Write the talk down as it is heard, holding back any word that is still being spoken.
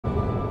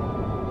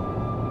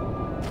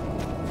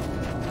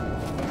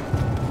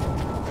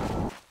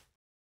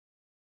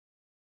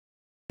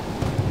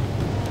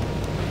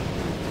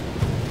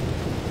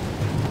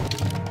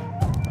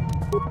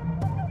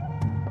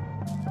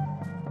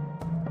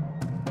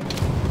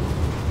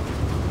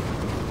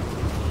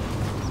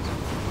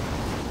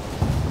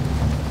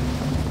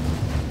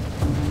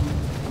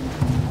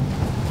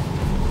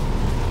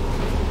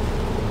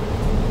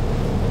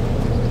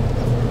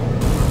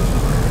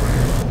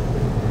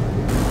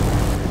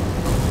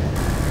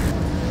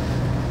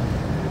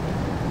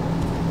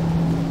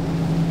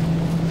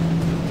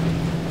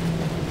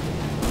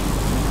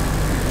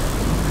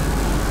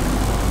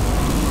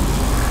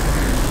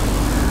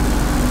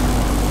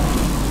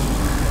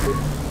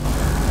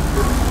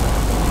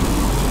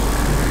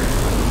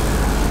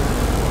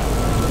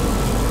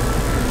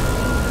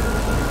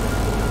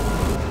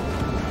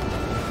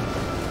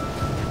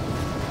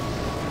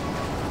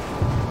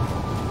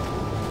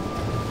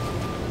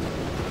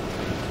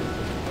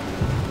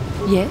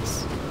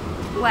Yes?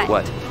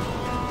 What? Take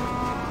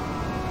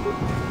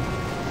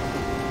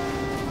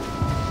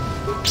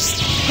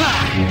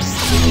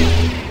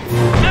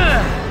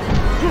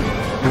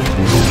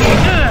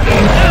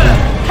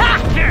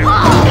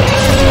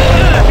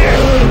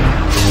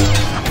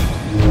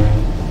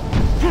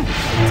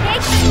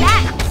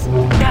that!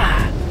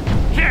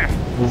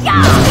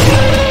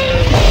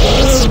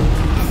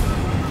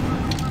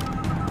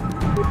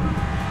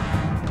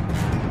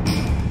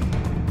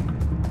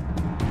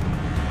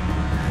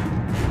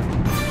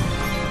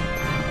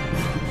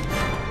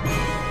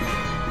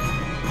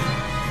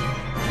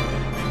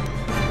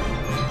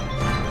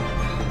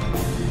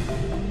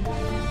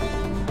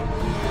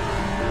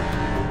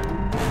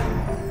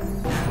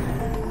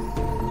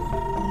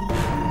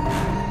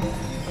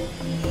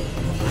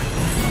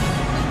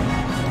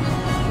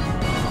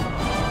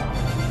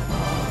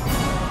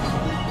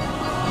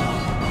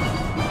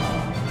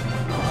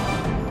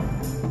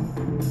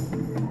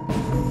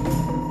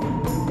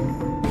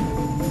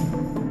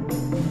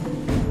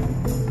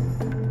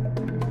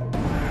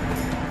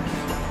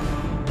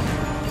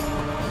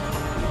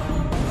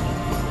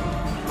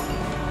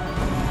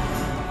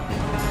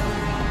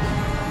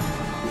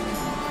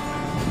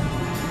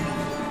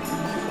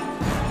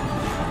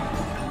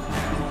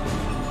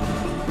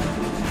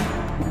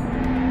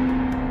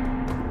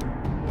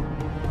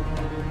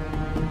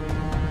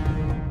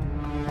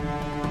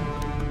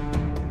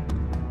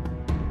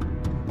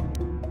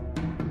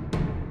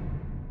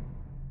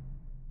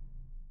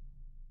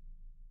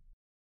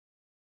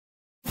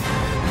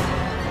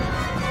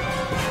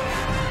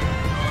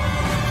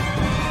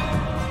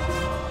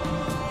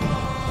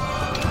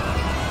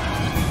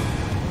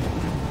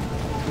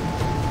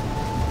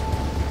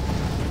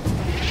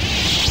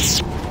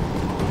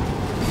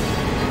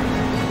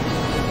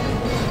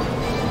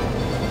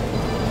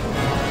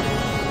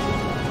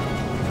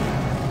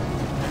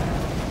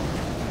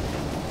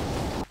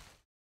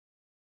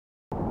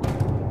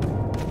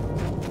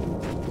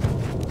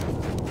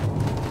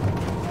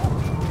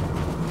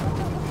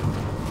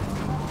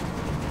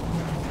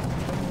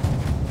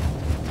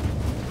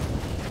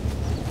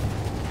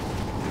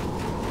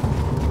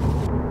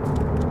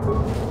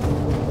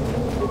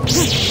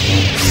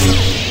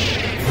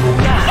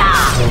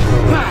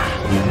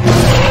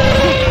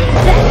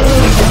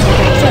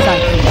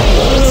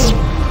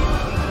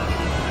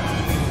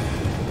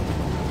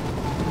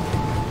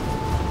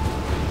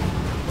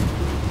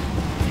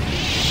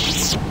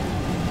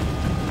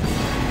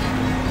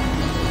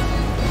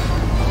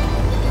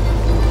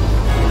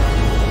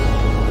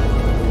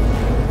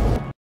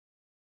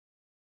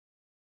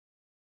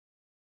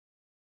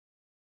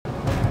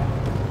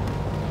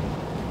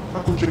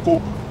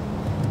 Jacob.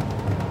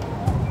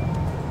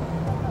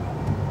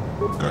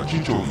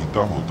 Gachicho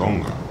itaho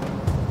tonga.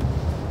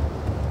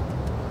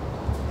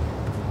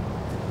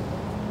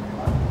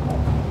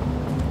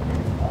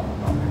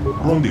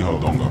 Rondi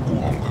hodonga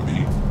kuhonga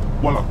vi.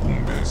 Wala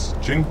kumbes.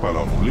 Cheng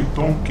pala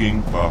muliton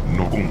king pa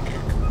nogunke.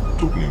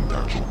 Tuknim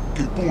tacho.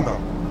 Kipuna.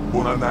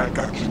 Bona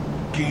naikachu.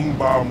 King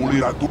ba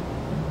muliratu.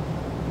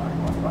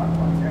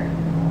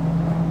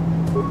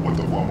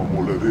 Wata wama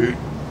molere.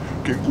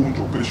 Ke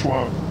kunjo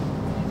peshwa.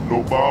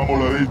 No vamos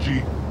la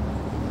Reggie.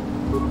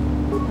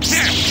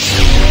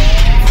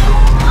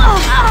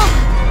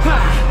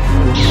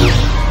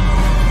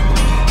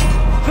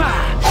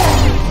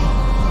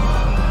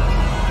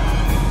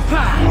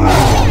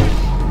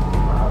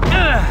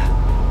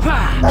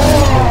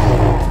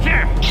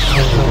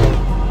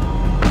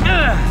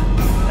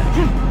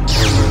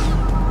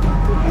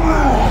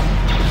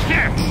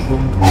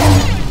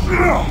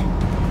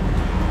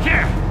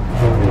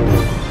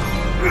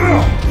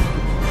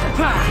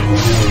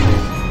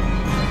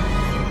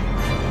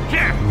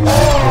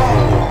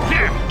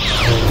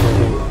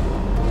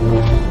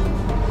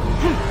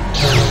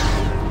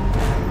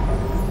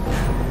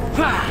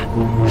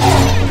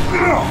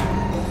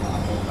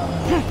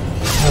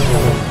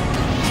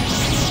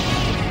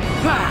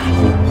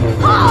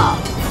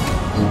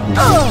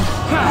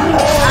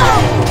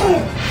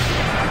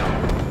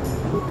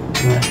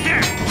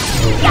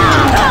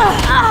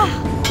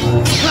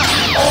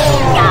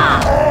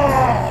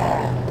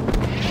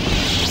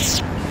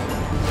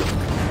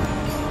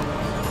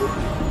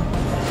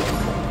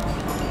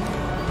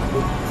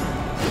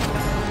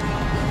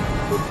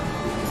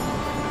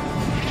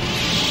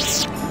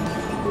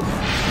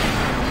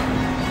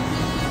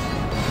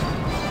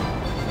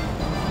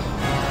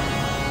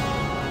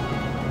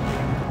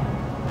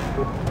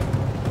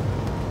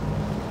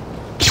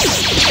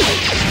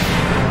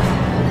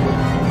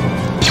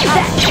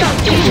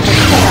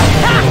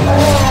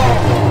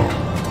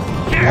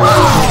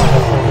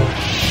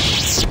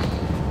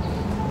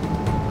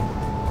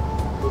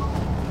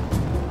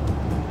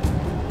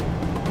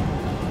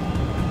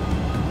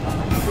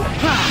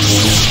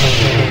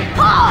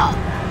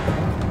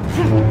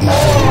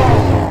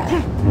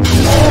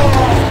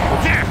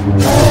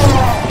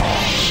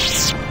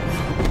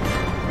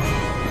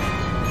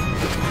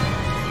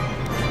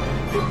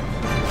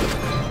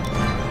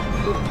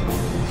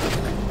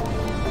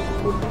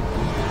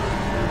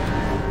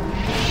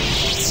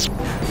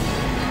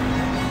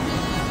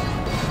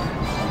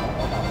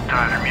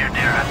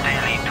 der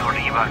daily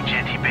Toriva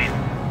Jetibin.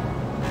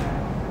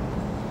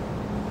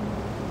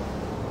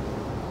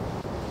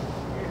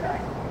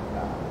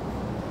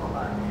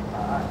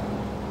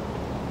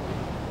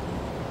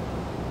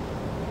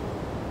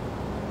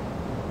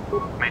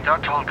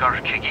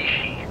 Metatolkar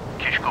Kigishi,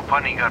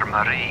 Kishkopanigar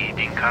Marie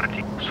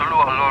Dinkarti, Solo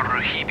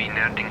Alor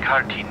Hibiner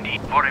Dinkartindi,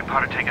 Vore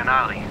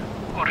Parteganali,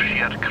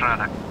 Urshiat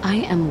Krana. I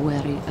am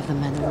wary of the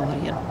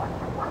Mandalorian.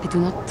 I do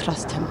not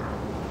trust him.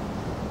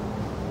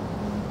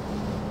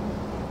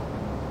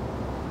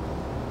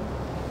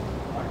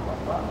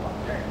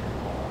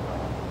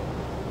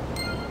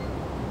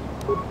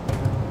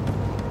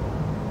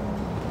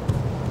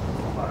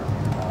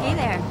 Hey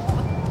there.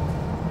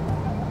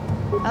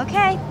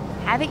 Okay,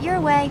 have it your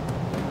way.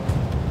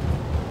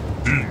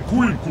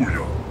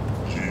 Dinkuinkuya,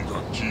 Kita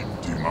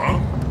Chitima,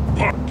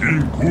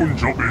 Pakin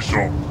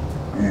Kunjobisho,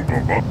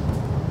 Ubaba.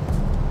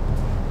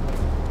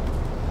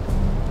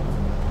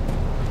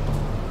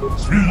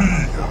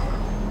 Svilia,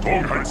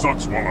 Tongkai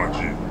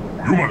Satswamaji,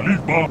 Yuma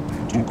Ligba,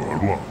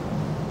 Tugarwa.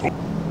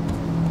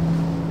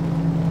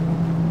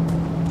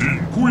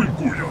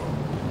 Dinkuinkuya,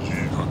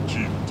 Kita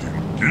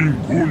Chitima, King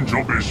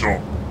Kunjobisho,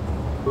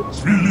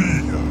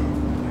 Svilia,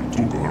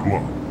 Tugarwa.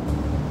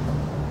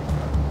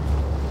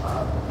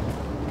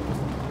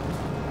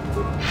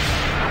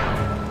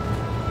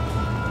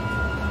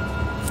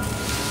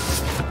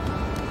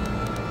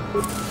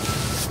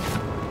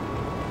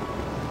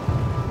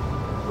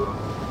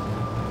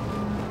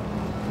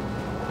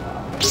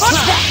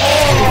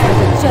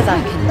 Jedi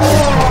can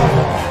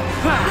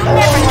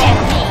Never get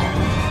me.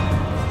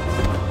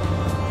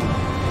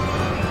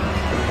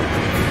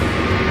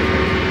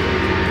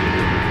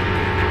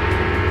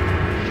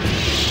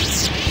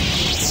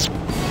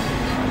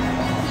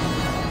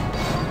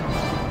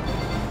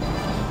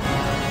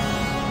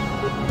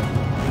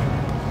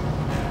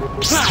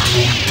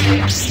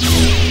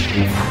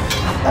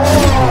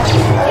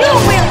 You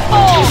will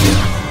fall!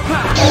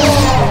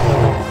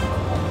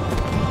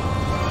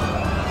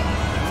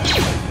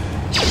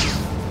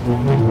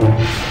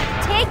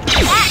 Take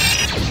that!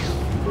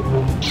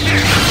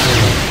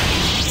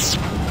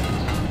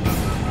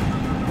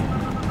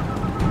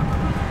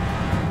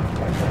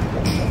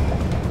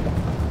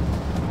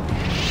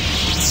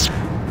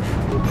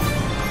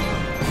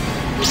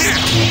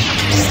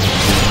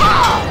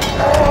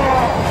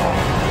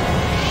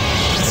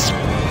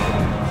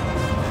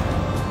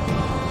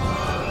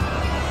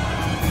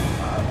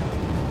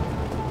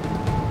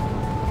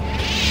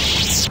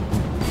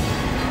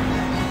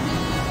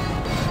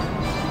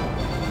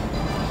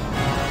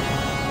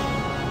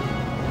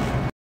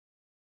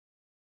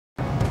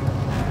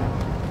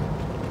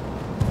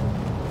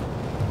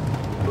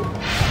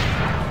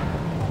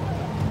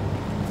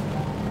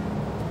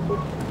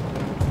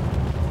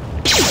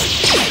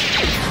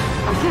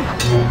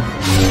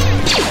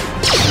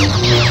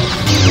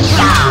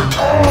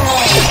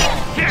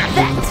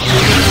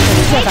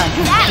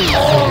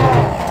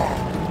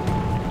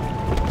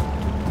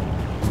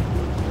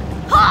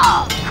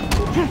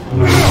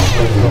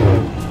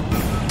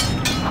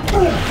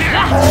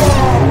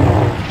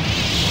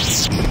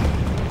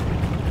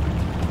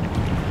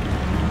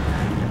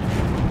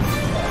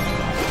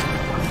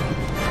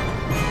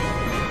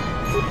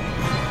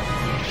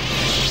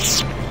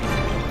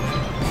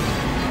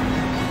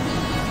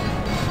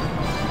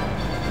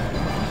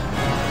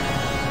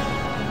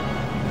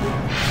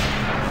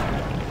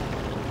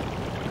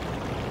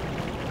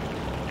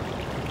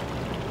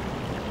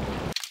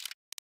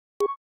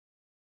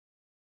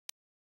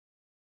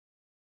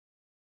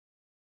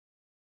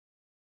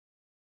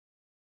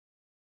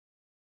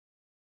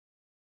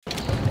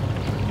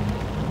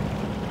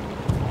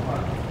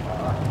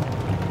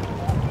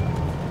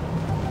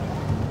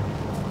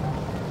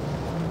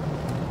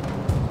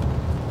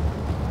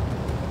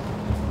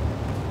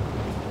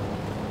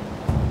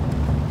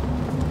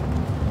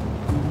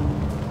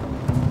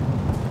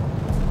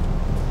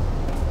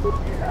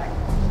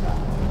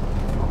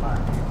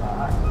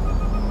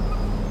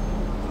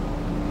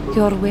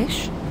 Your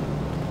wish?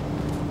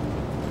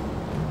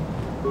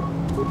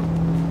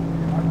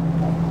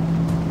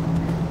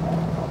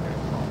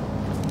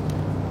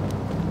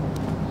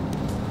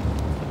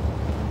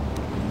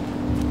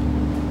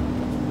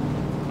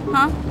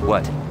 Huh?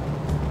 What?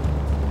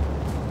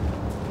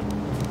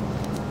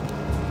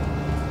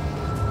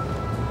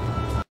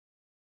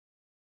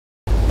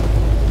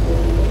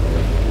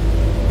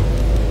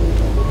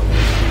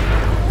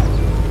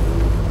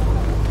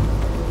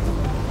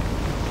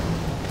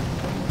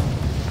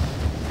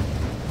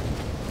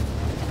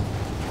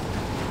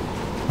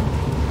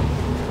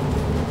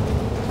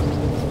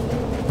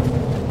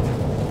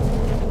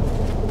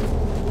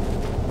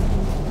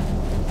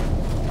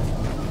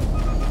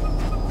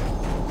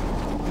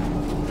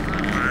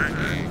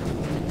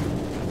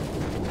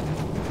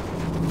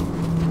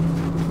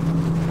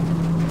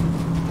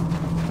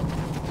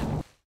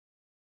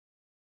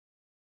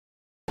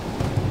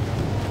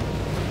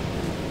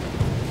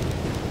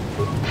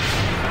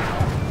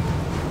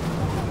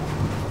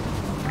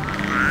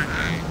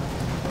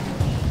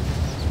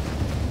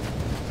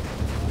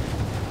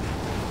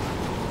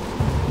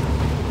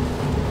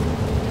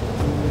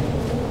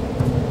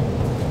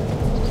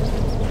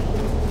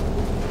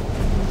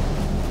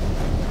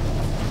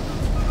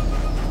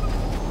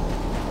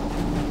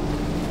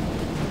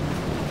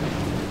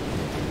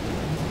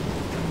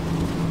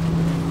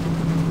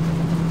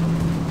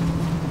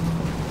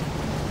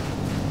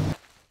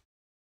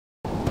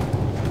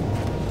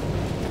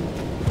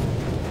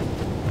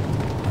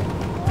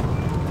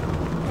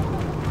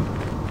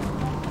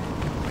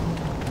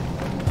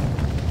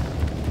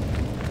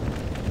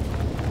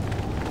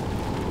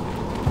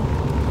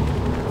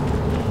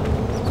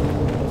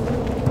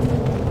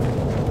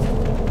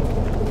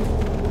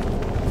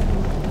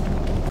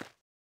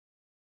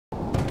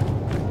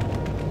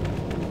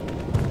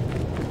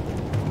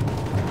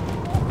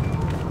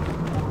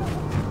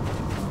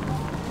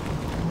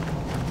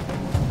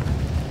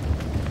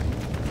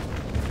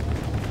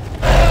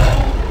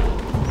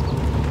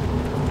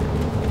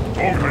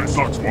 Tongheid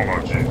sagt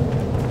Wamaji.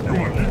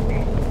 Junge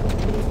Liebe.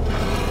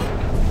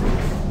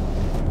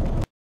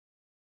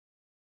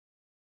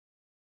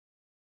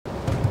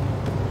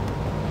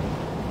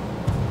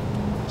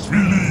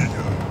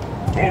 Zwillige.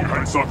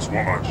 Tongheid sagt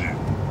Wamaji.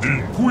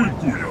 Din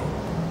kuikuja.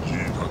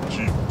 Jida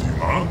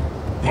jittiman.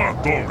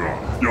 Patonga.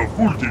 Ja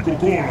fulki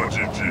kokola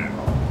jiti.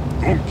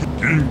 Donki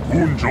kin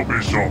kunjo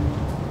bishop.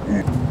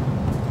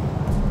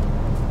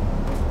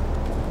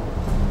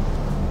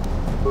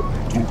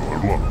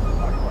 Tukalua.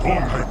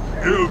 Tongheid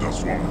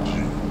eldas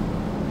Wamaji.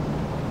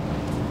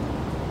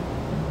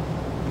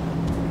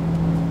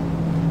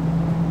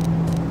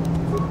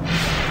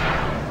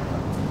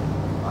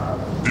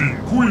 Din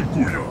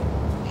kuikuja.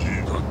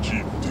 Jida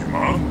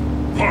jittiman.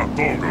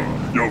 Patonga.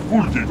 Ja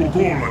fulki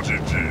kokola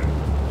jiti.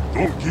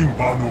 Donkin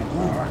pano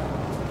kun.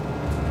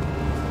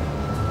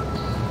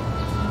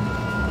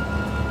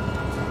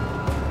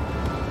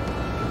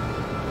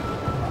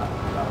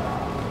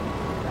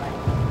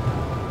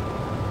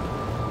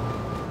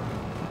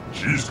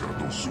 Shiska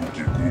to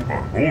suki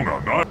kuban ona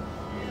nai.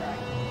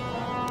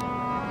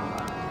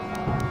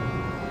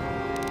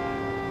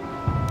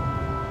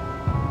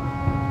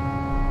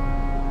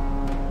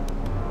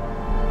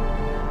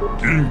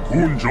 Kin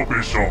kunjo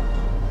bishop.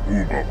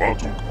 Uba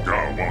batuk ga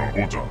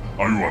wana ota.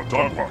 Ayua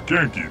takwa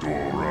kenki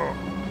dora.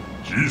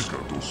 Shiska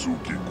to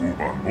suki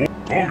kuban o.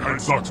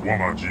 Tongheid sagt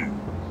Wamaji.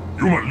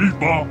 Yuma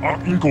litba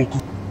ak inkoku.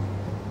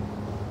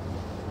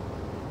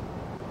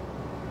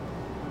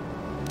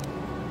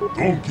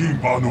 Donkin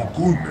pano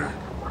kunne.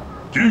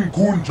 Kin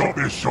kunjo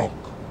bishop.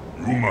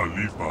 Yuma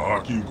litba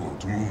ak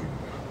inkotun.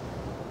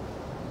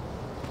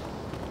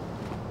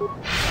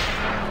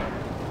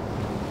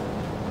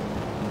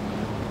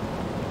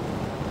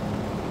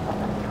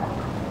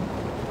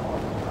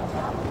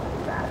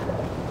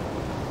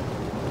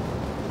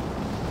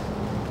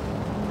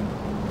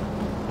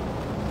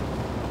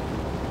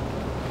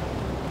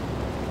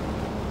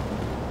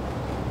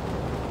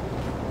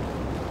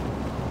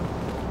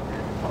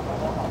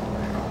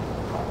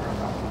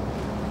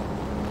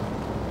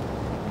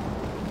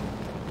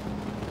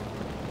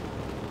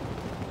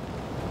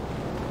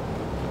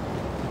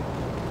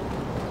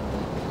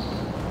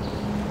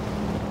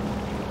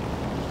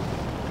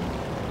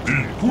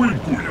 Din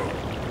kuikuja.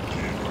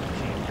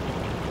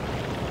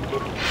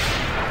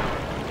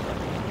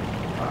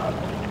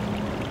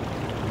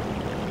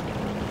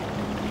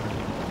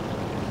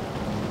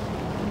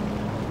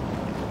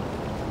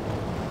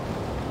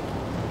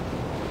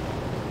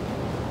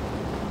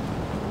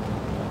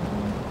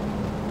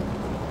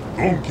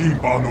 Donkin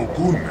pano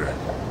kunne.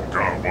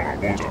 Kaavana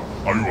mota.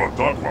 Ayua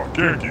takwa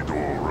kenki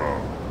dora.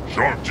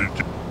 Shakti.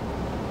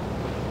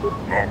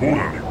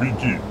 Namorani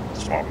winki.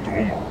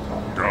 Smaptoma.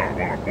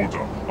 Kaavana mota.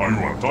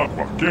 Ayua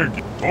takwa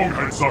kenki.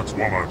 Tongheid sagt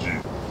Wamaji.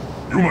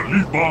 Yuma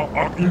litba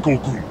ak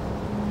inkokun.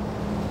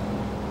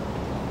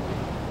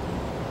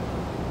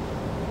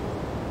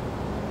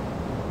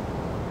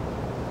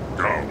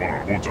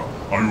 Kaavana mota.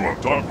 Ayua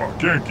takwa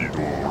kenki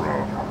dora.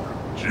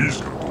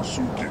 Shiska to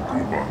suki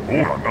kuban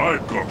ona nai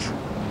kachu.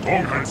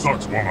 Tongheid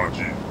sagt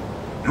Wamaji.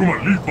 Yuma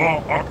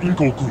litba ak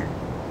inkokun.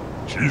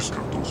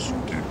 Shiska to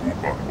suki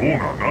kuban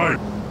ona nai.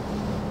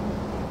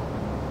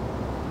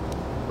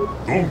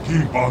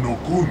 Donkin pano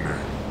kunne.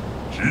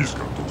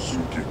 Shiska to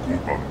suki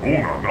kuban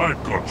ona nai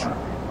kachu.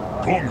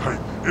 Tongheid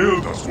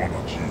eldas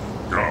Wamaji.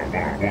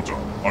 Kaavana mota.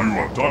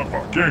 Ayua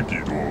takwa kenki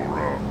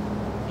dora.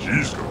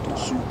 Shiska to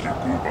suki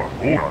kuban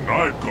ona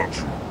nai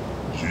kachu.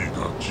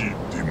 Jida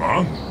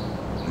jittiman.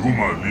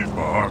 Yuma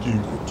litba ak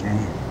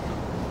inkotun.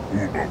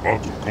 Uba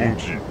batu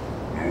konki.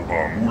 Noba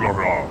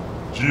mulara.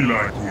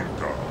 Jilai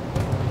kunka.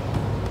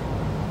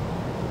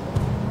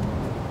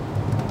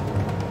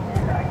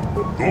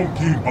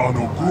 Donkin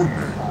pano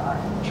kunne.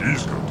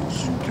 Shiska to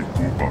suki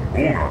kuban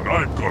ona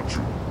nai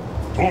kachu.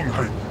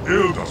 Tongheid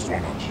eldas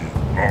Wamaji.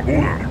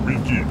 Namorani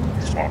winki.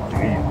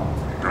 Smaptoma.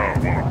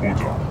 Kaavana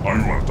mota.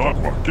 Ayua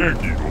takwa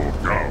kenki do.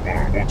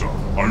 Kaavana mota.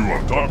 Ayua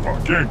takwa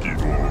kenki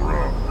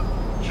dora.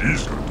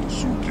 Shiska to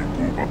suki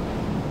kuban.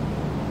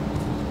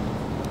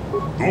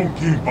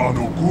 Donkin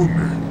pano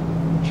kunne.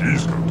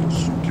 Shiska to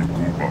suki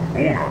kuban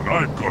ona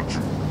nai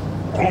kachu.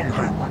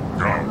 Tongheid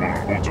kaavana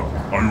mota.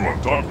 Ayua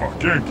takwa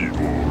kenki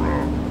dora.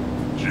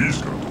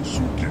 Shiska to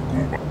suki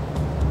kuban.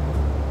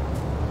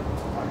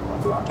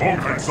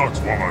 Tongheid sagt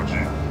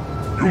Wamaji.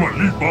 Yuma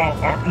litba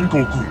ak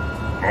inkokun.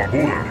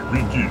 Namorani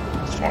winki.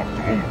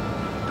 Smaptoma.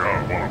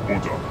 Kaavana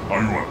mota.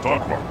 Ayua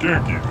takwa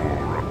kenki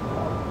dora.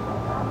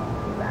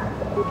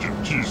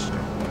 Jiska.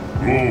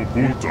 Go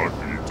bunta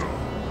kita.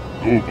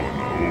 Doba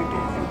na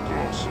oda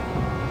vokasa.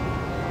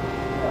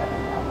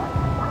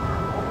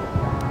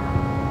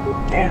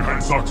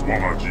 Tongheid sagt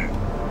Wamaji.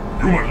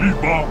 Yuma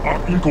litba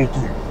ak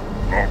inkokun.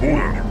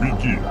 Namorani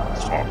winki.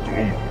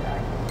 Smaptoma.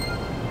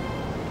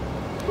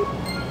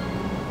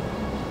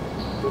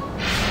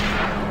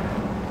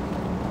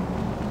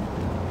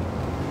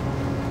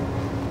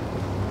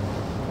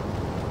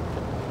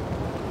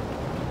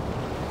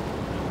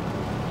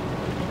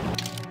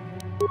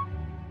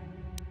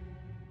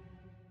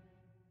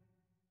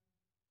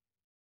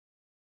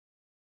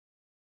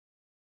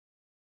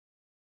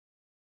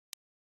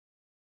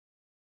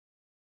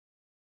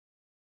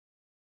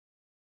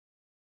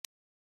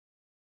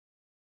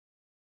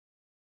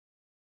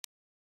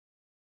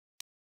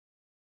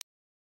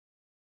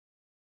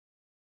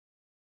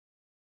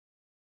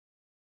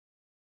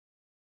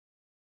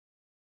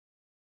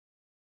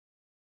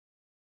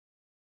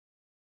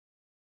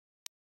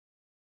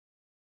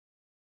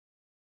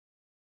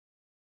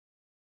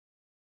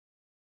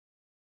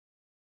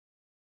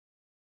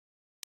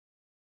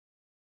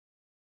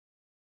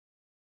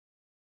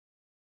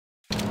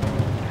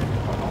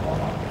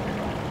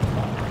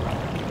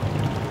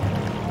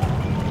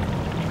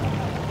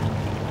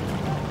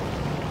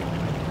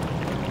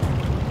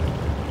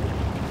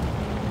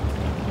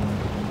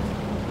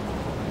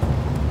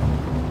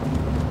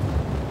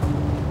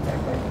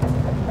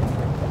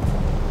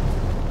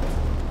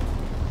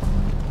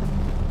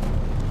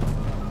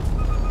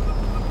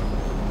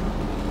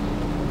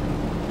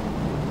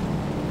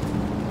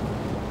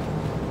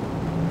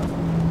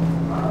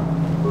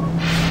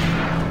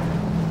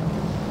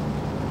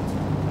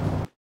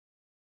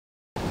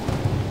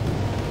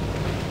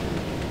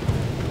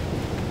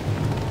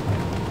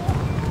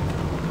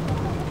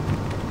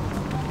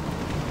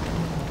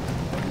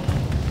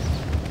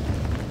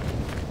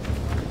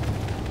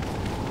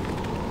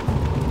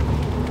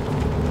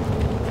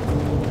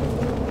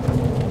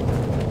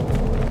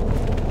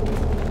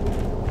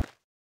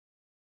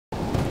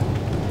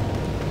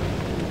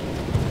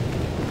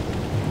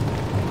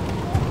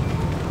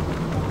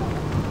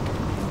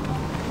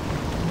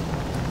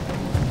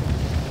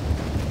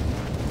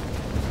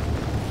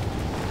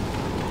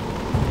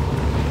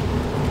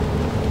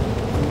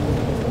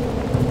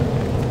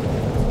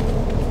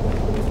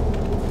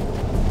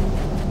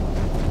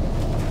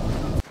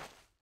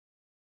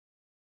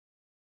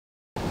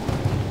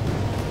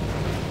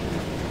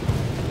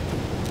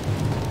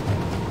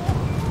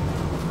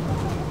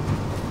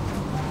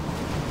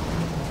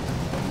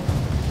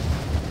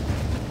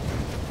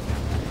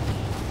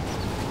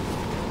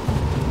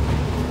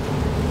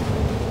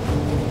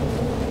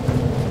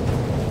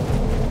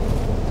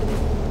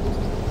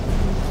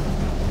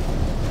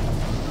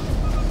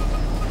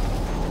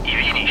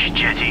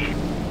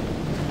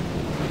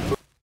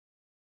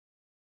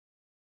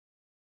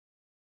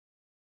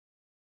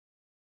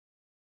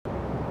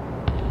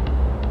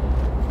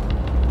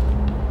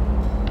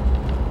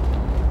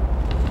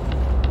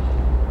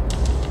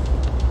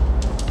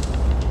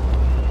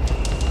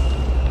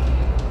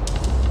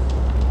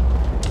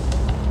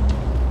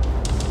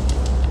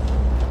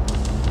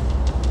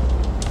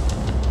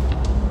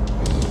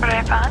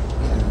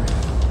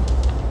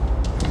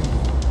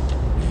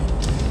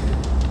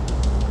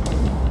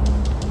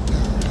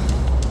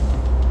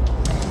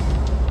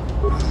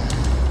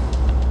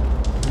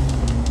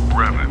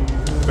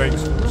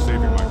 for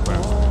saving my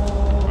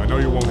clansmen. I know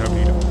you won't have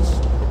need of this,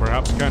 but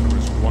perhaps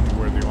Canderous will want to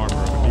wear the armor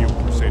of a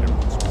Neo-Crusader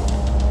once more.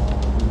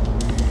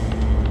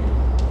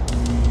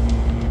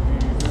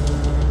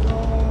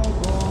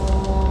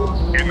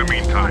 In the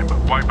meantime,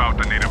 wipe out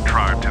the native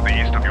tribe to the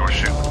east of your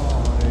ship.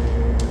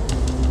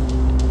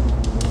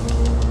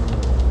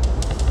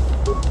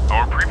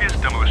 Our previous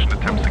demolition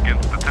attempts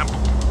against the temple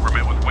were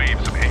met with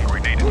waves of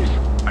angry natives.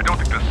 I don't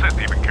think the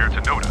Sith even cared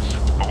to notice,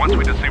 but once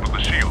we disable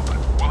the shield,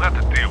 we'll have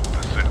to deal with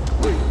the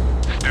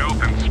Sith.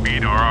 Stealth and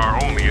speed are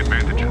our only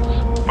advantages.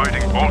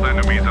 Fighting both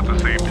enemies at the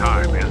same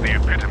time is the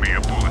epitome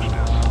of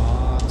foolishness.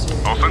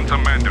 I'll send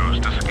some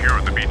Mandos to secure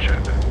the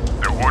beachhead.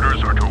 Their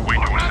orders are to await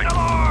your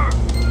signal.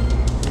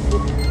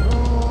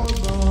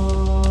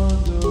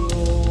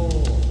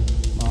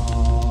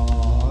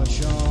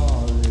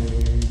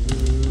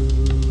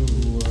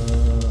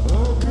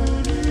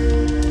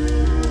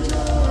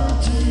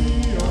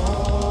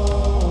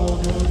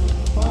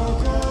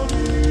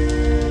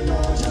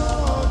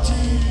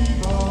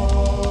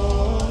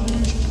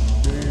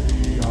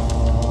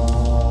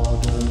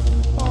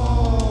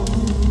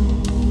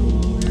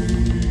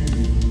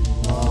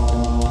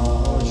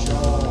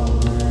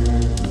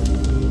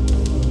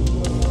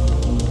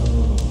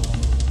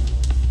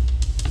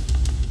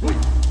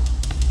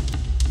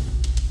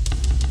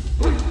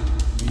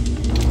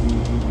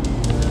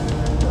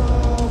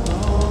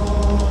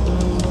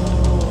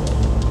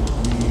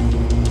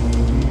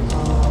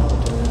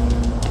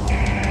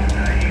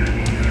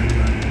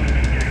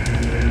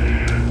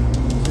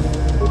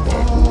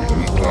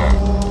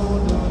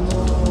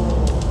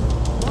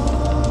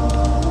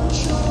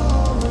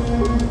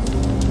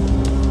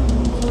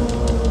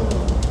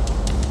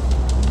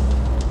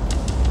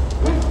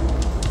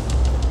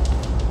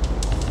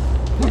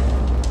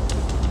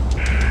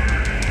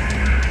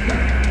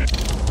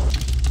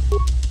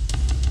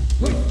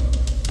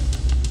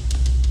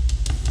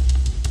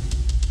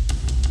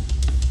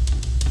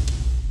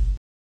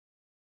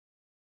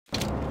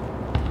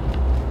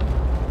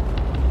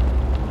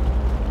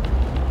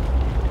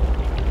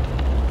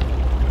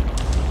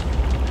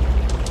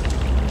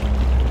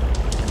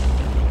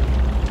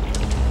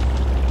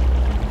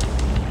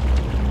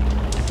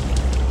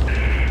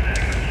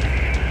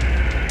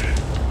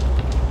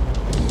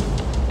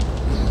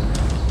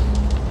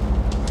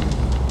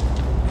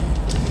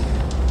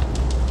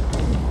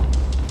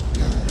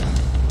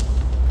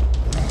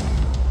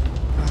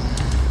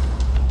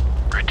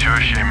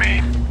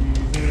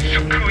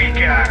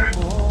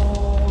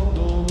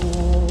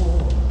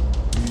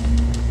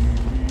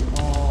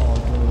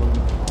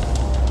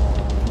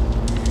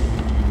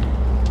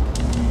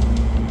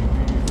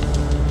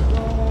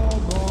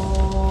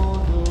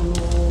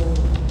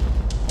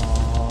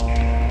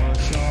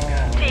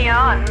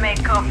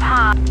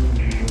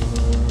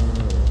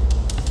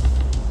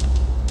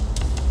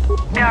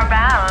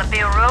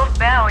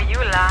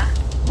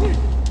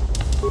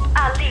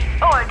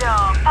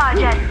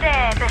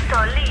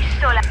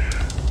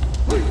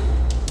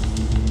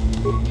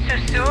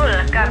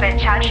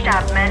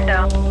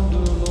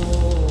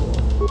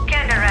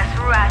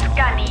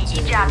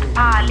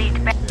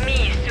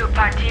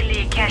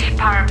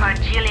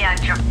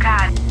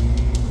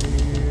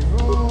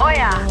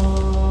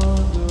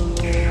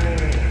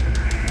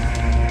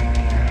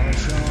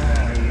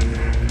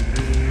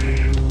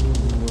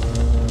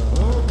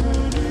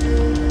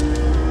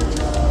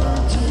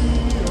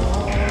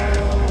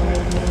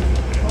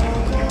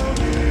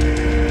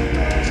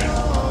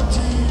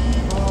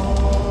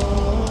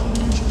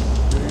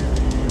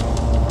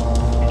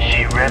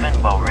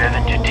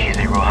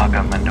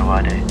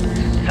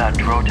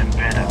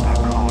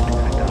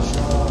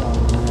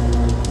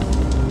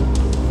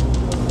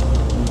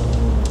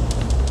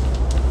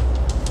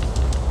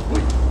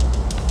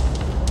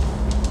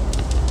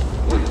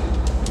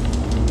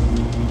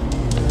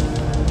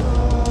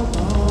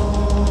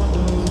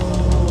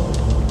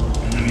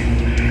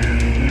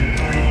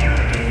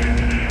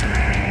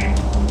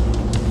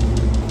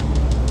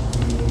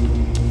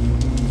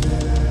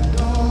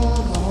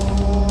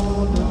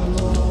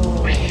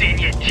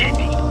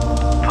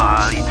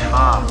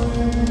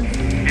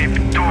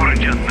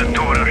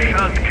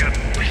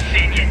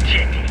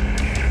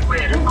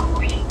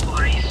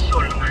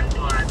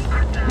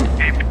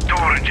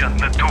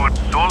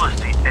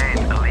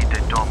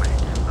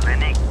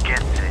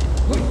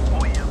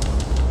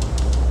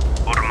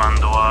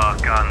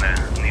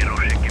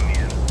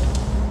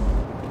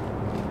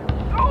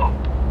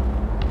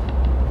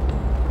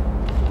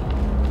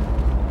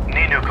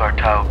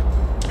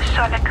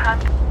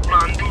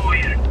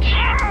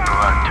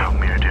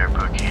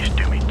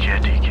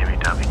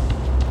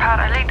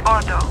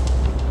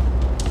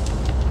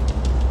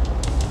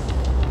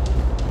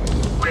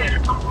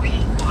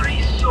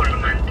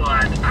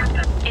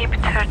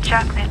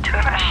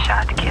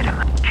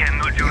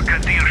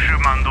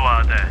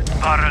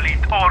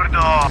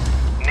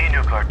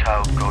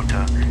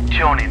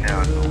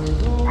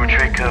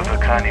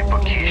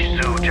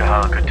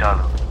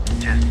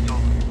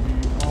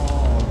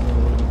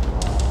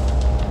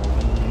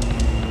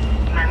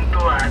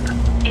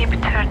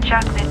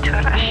 Ibtörjakni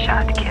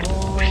ashadkir.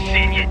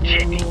 Usinie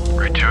jeti.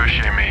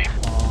 Returshimi.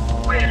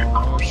 Where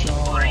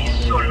ori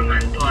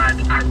solmanto ad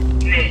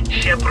ne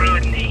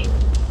shebrudni.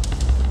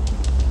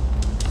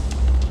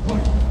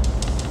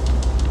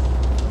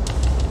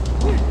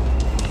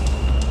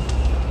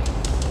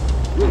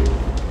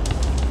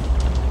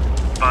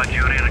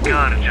 Bajurir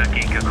garja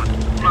gigagut.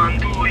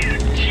 Manduir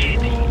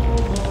jeti.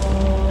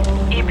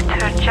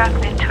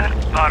 Ibtörjakni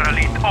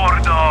Paralit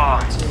ordo.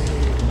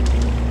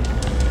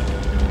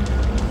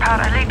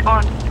 paralit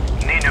or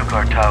Ninu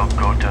kartau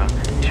gota.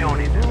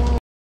 Jonin.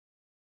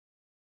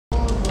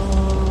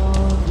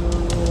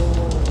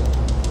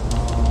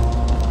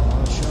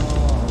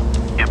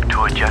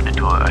 Ibtua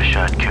jatatua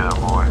ashad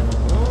kiramor.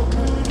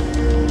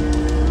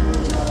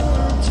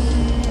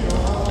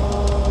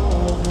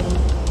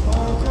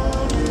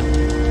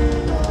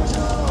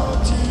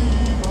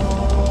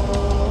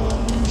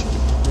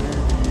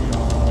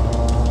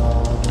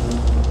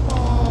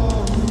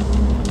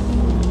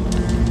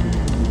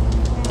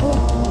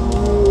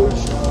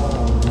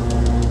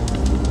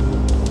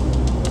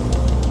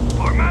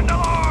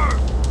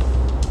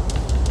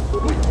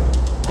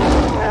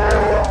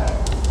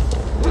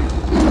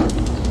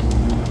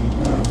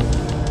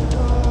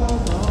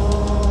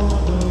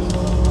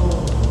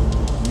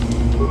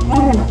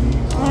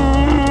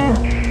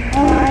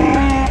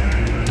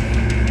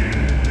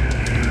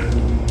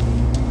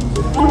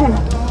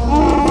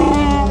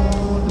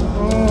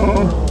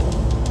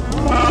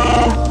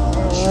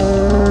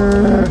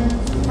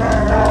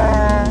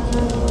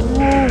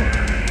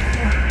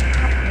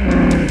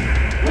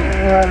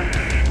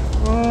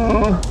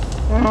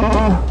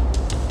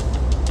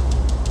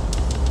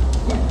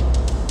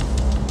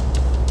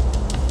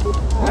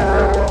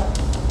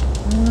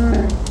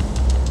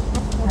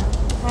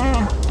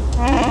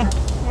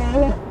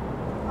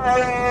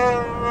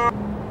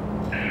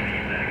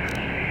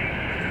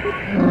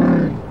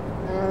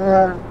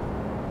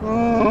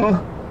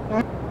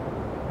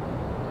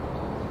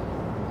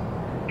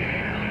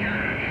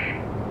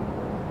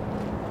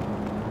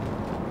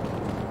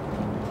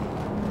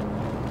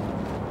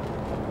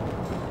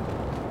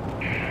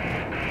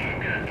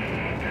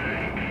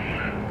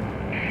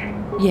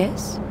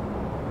 Yes?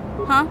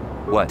 Huh?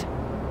 What?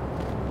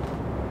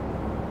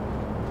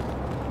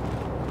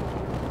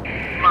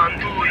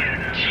 Manduir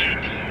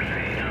jeti.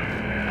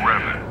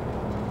 Revan.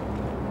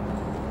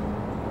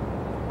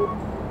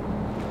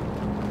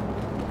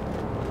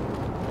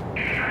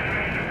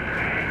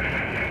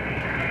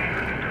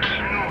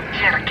 Kinu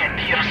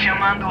cercatir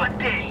chamando a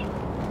te.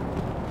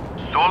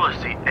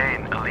 Solasi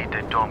ein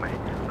alite dome.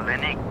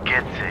 Leni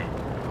getse.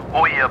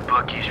 Oya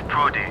bukish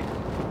prudi.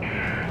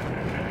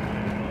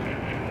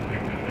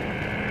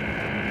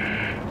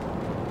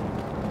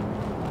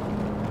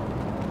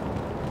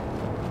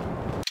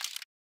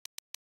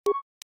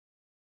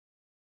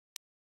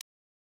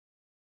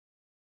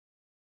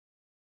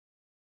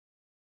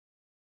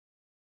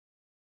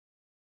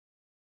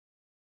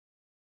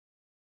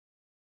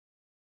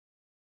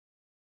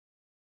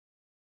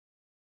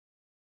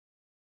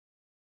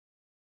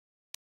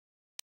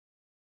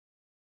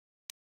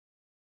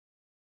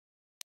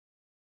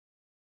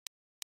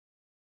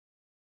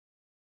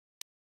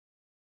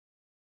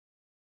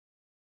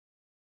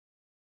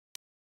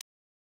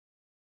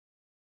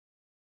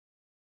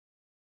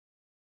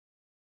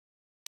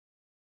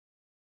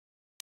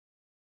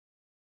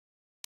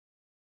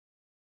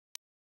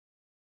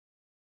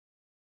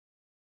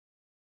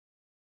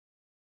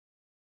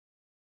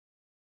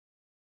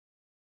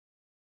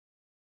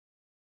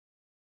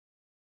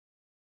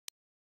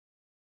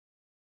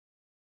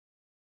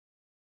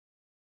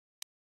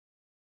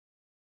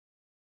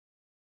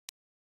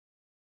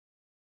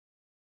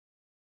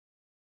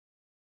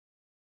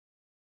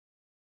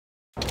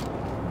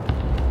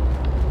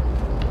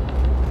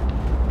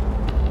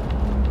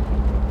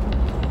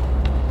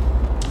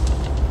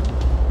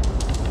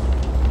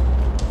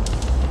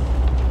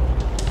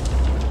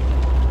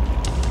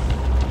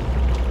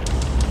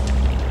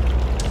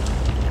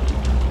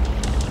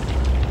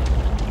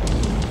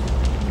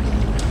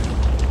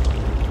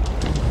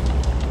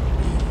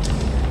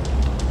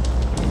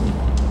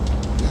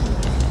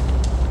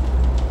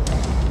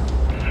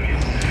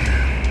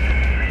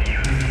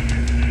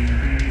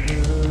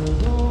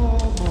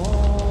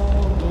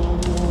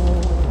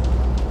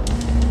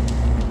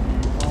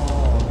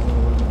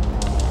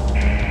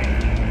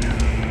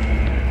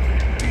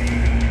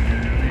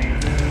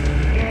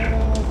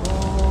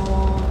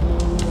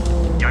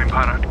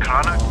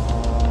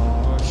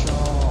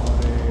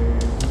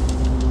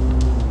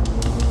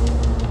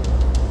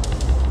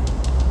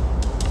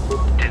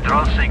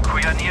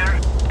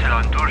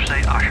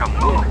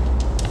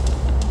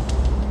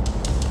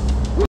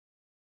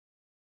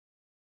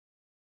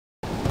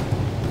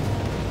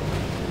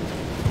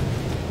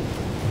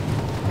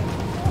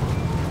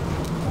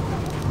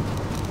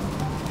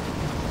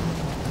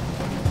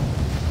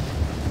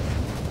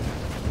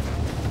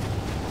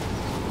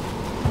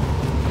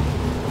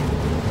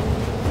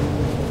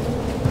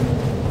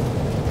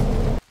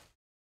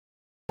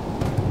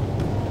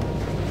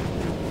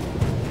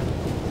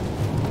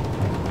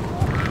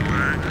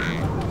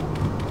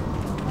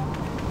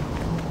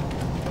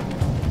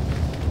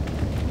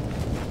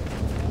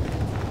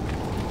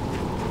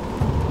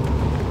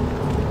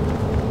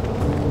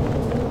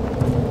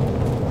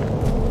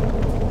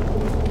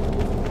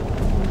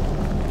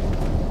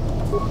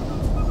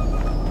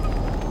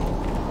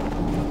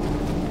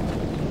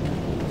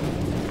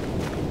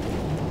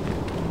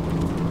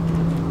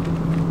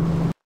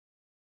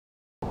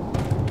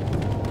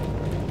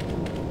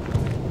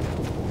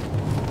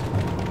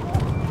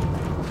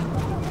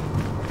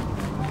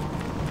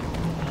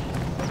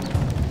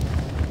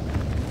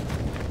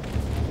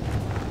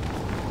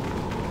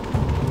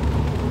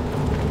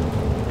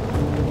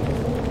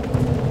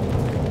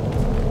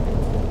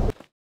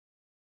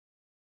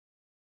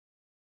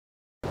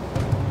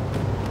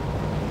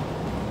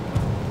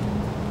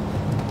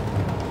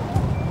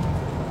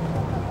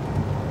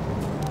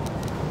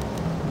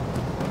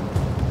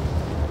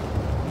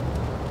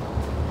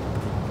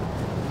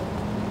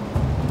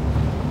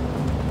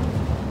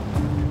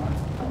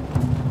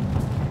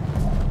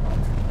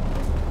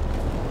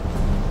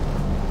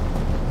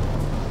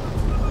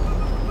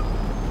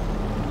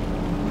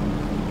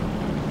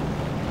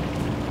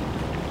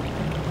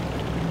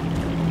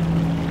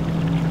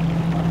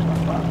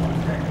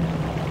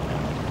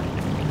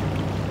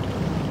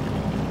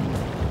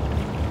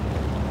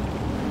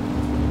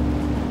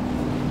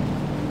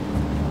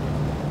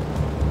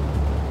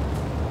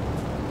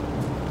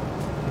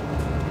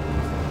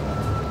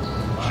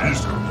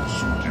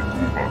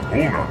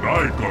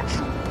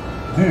 Aikatsu,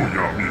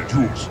 Guya mi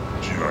Jus,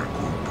 Jirai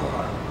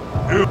Kunkai.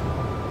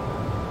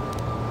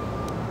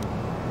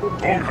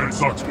 Tonghen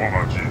Saks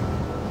Wamaji,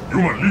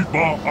 Yuman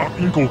Lipa ak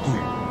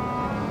Inkokun.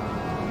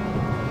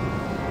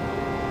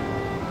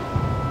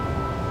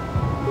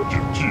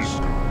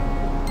 Jiska.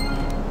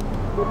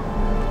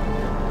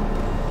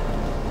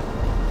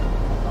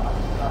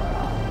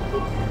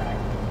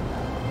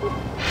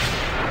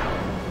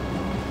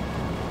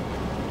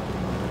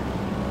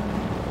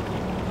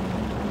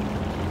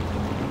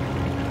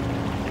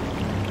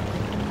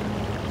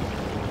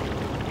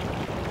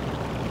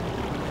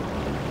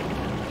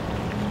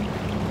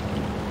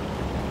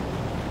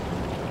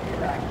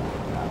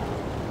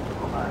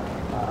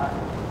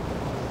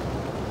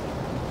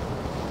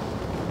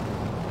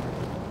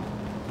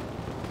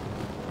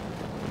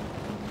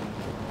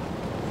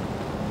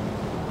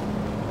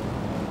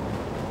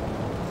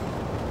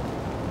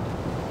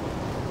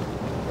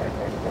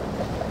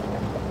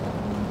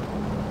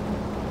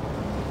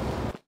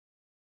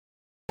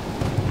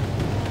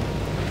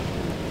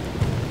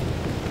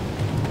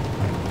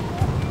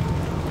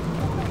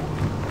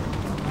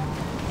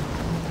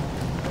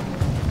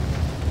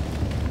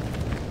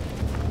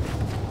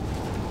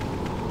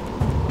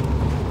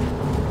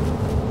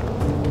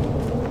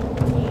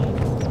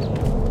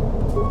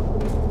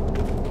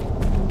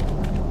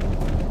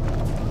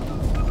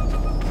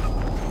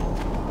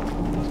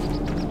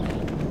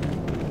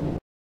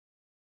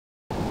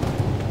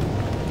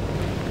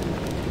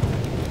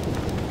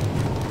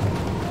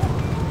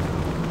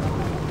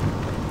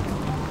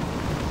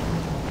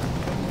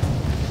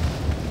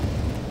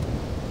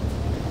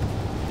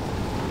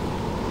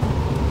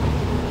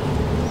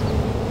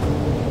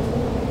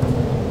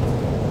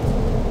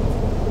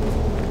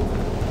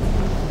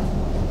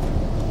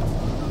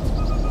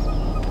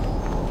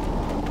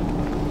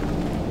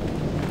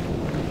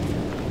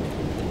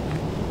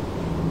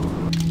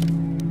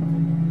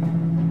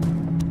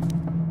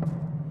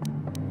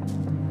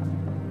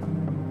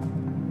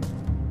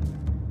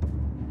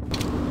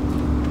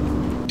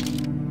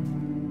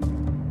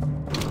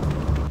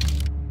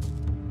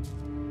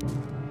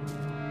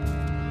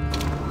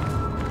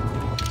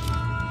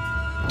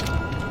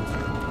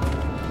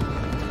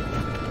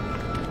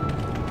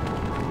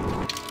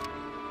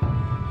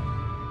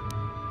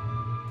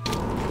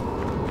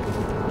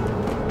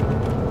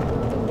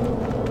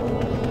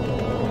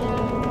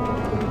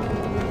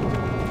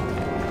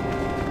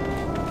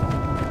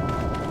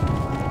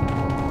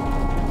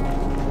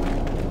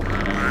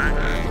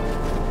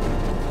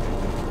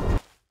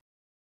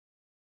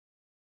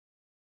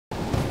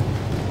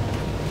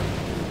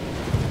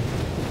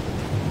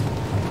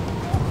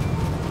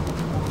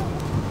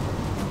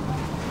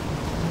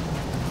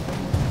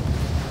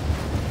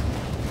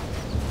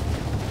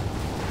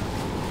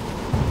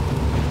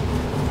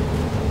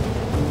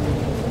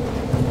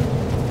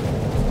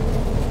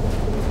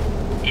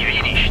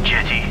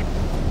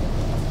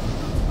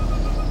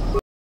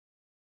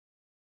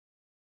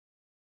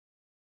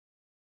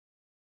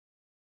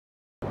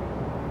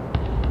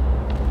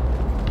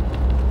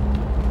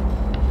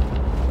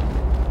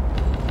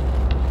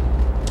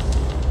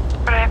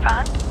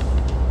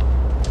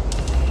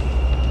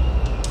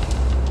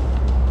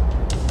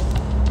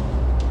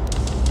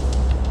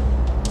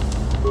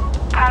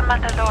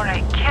 Parmadalore,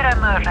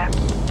 Kiramura.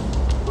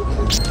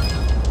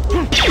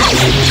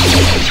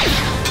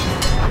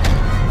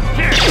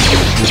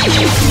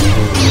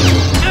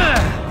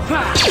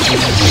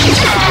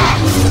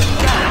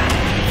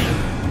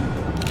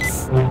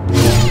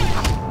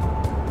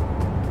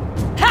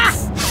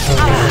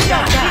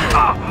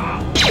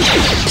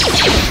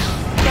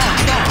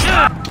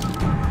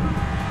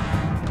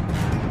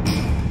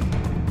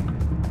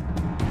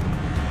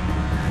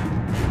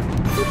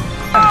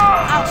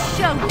 I'll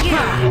show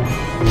you.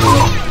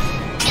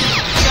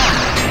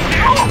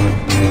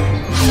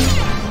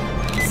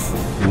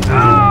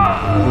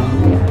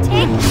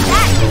 Take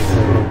that.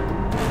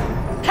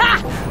 Ha!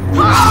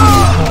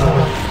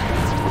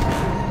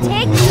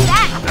 Take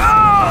that.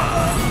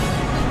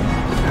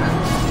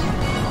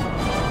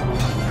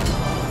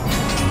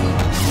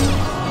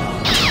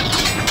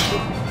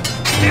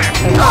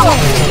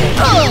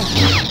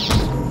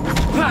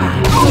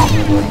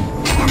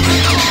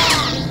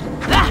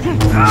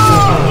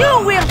 You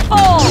will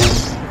fall!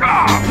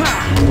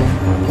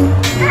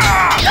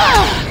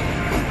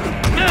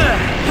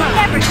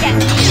 Never get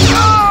me!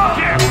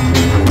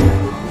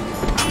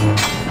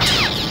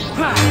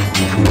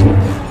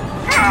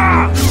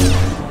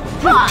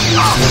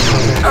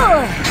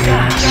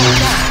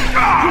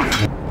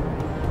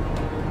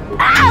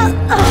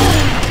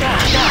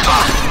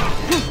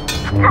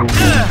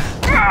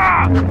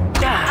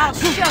 I'll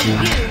show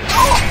you!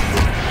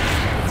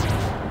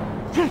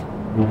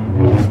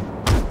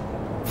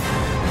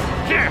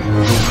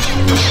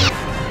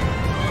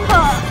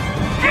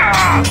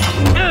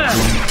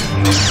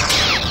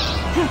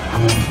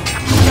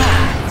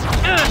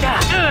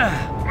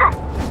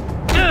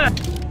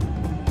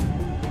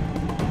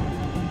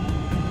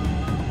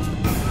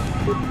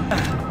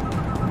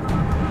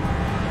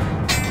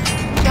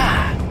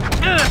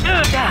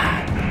 Die!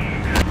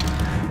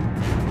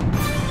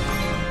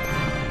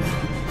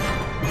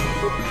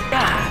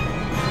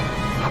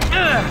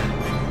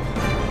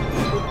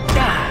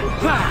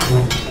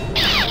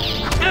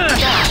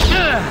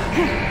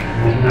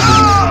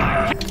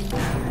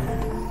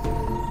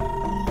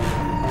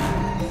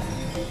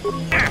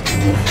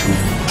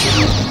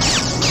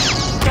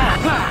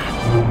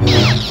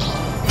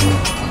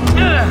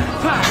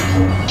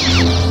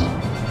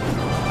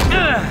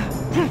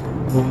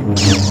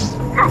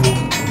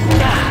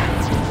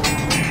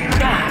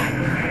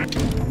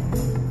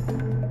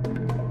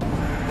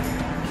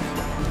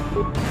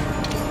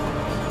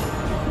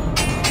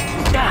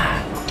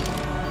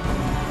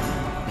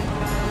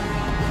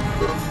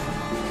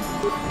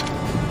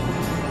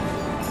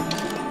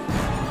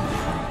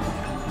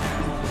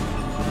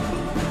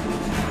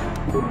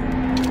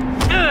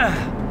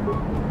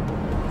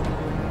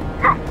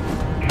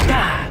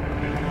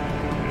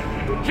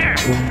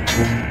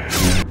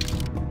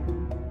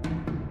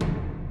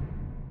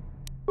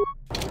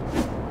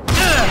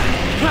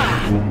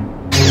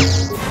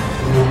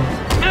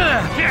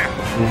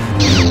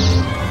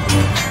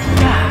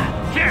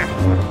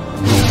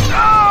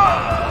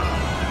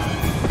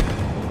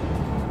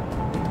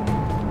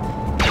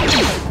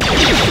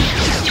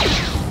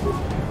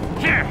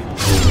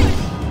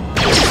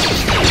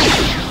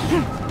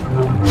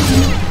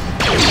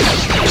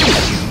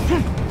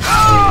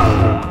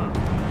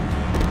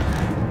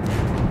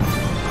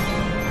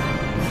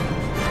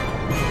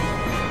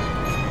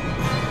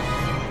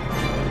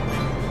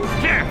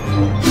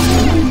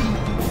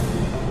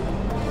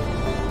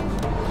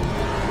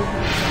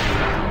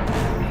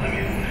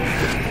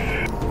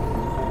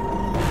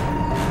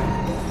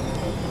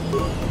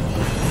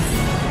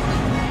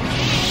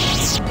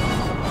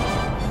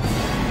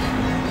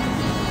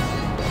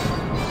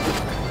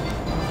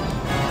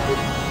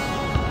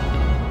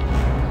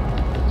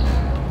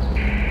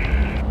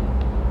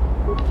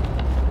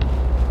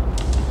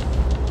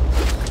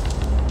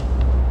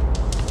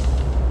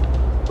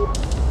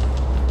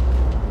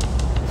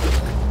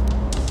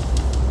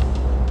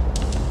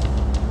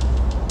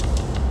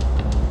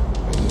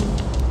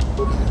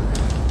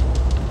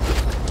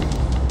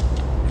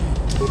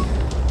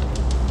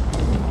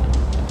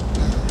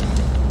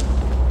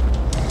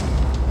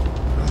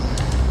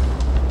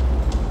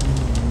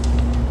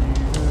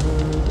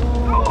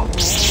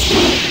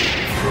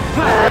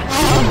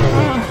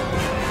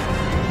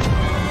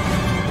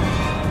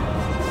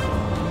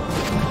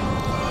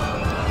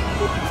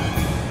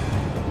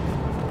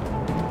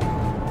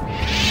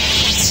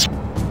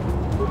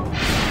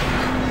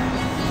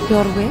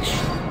 Your wish?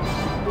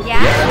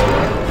 Yeah?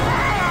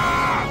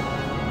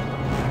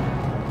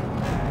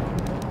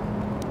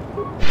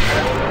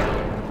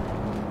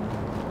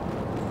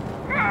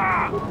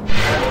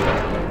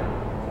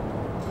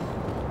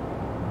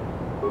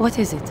 What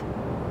is it?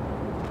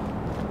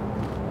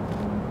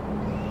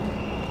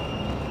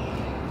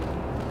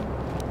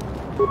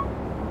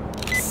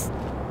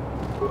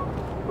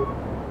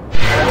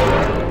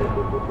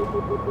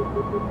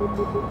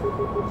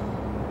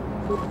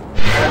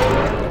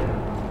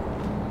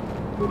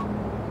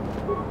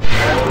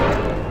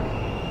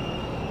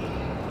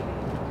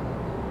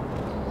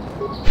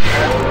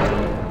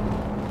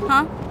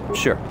 Huh?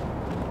 Sure.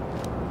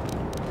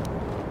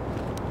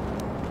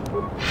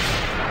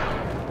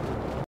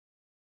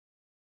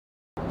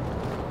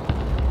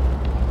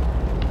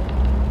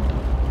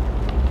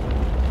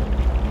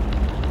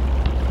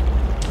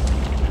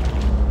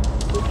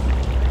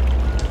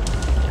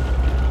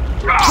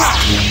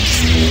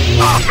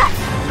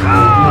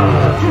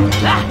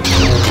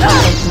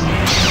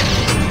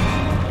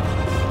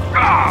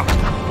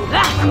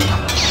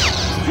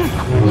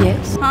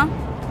 Yes? Huh?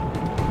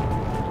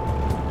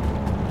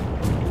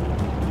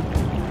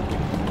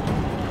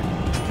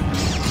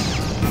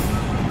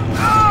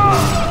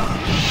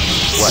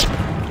 What?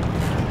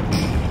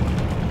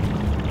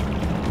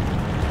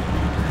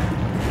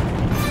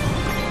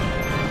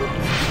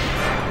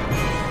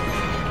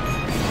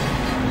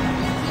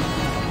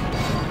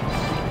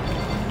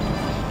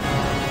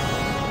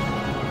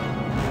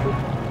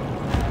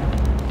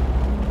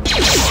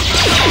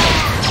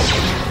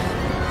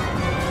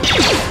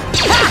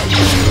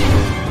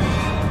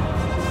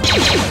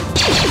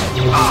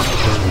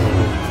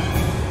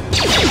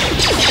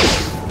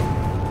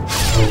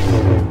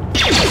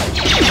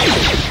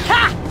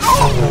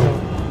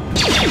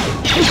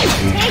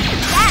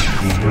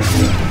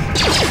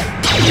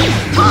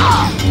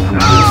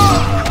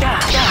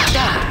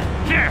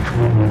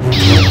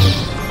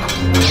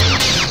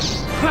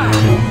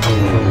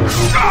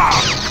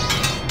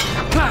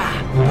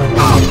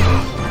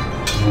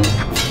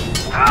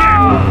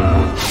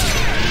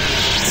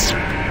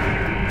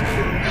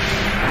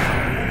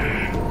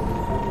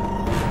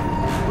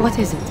 What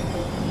is it?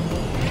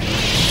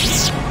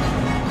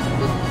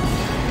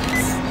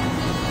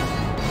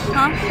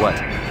 Huh?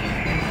 What?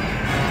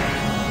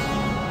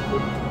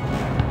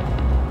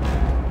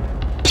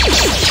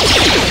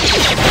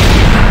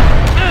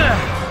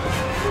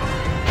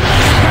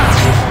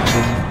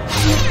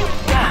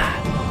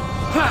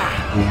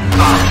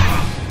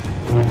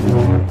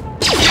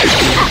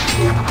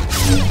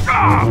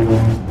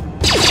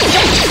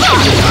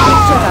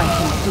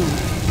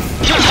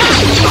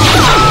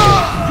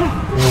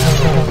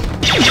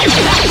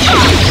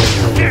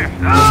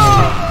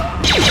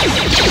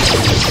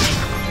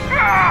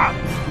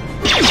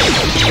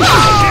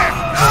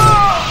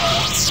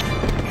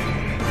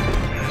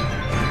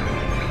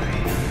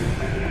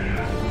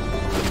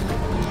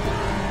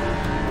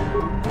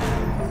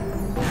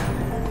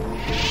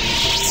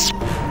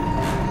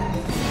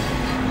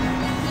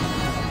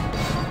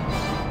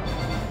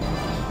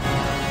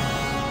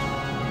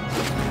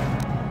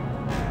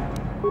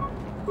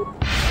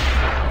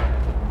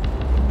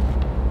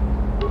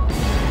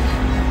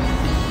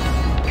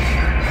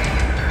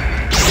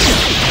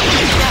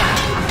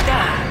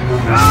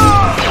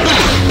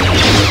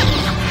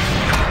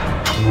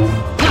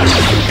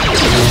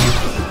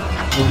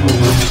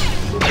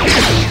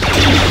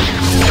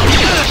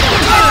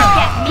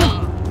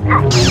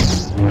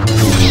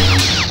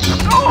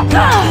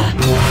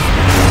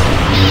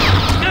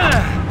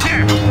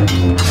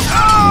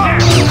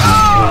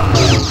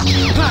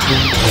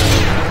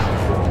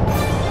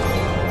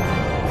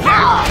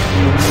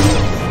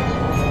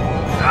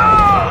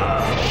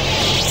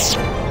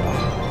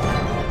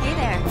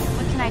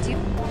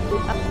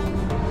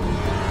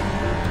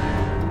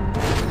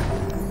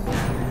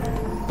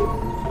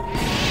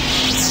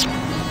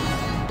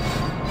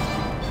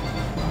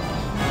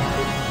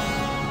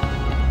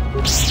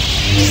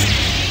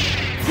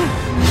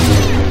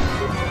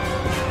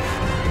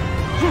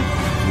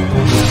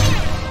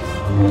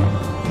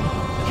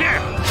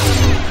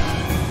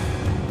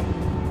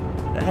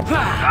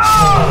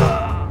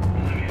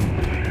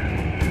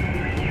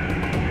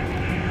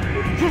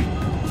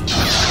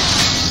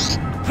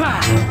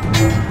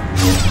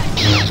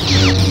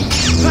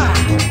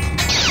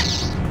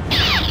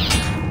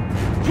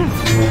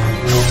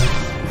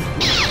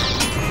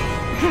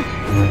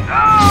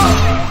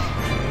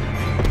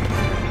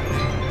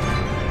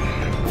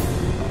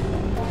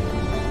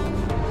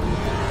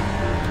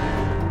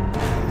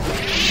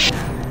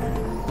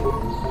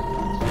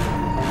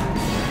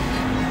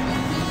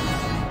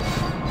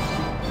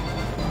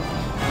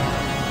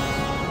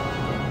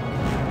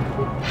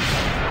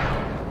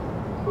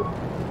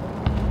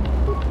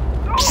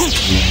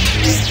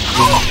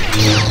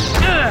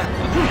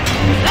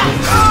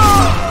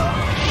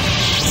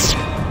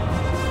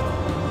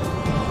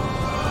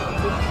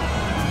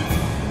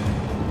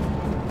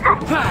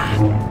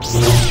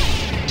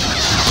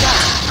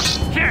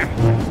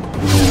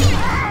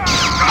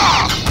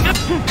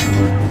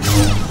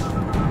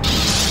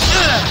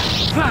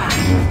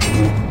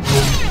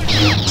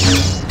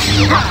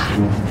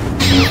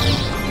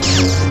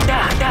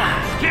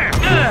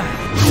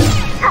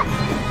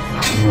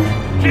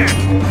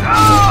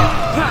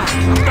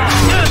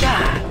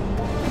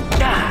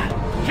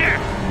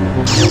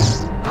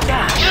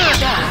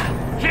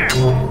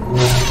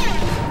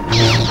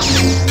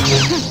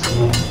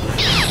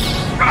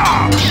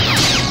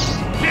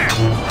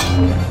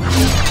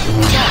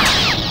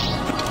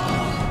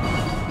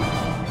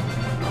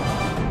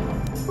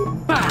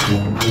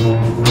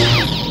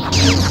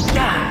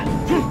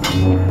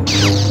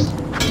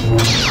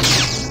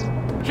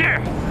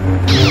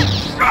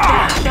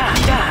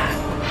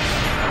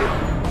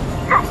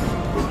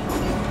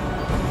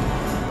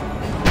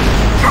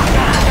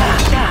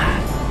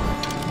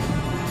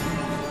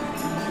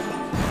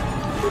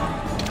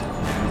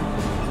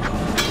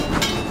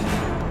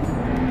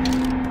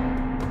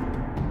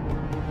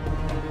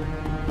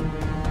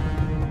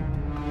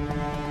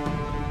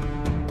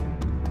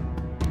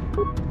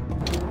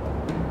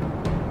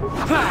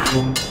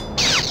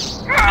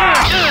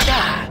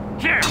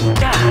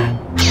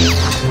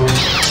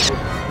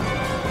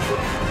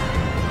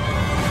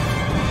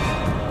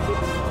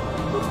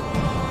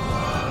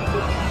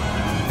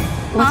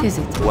 What is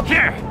it?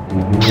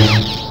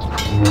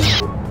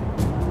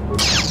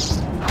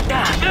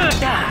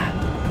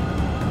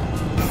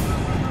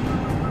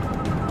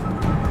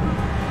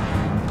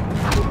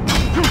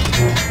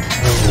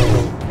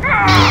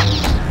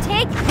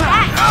 Take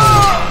that!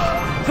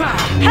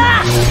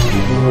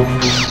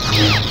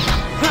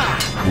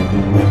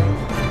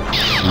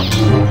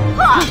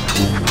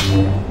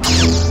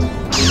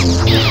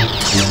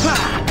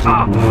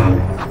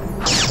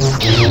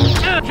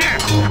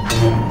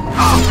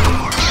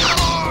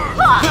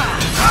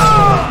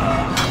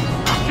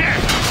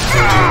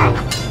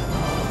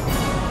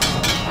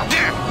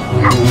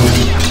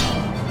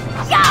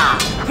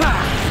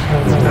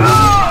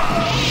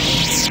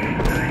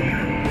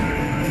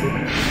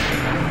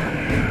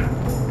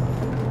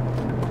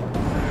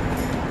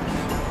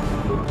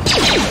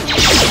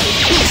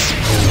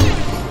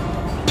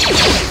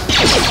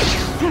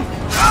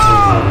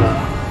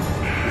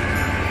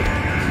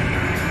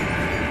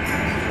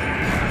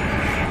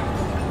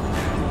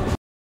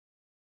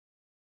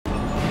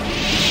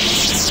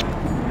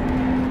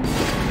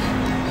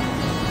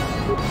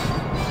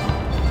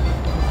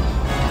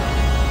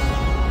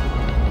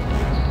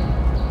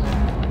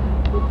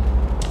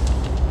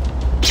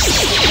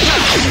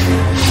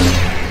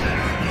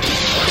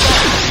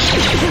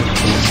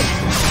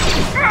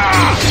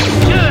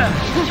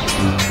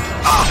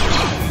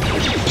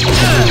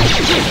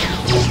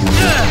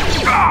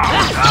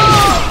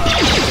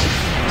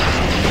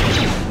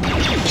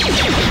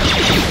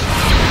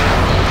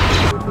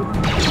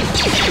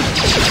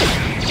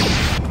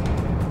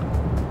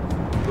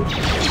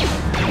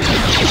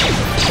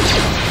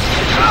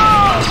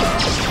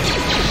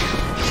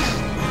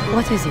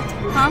 What is it?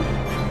 Huh?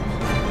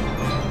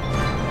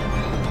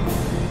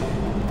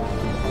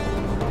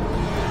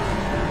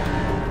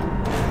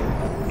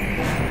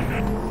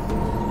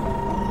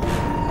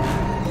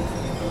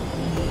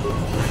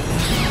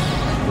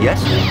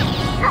 Yes?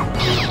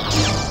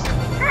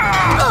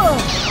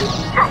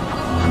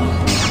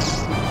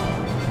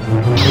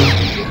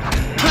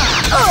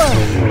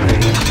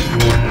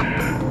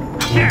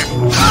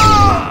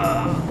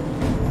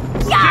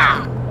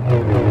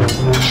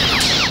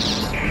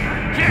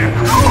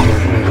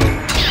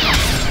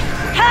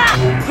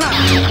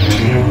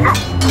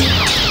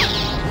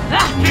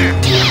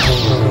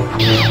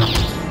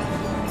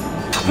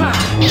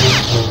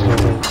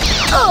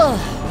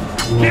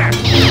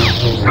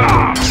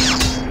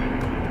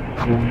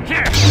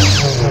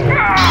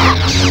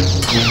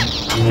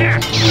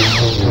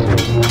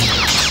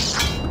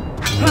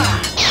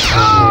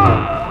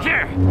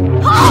 Here.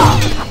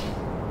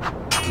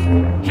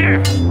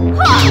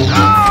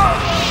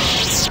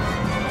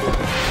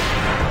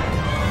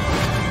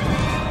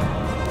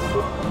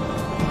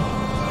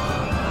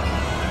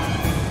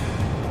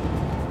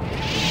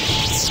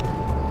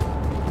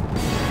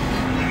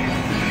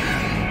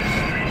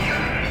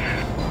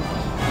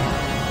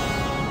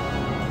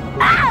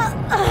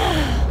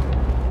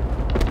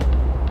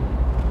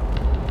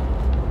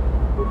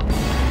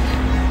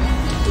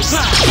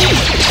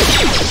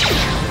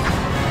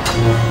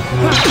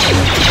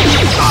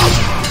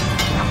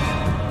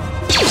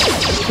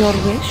 Your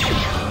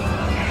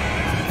wish?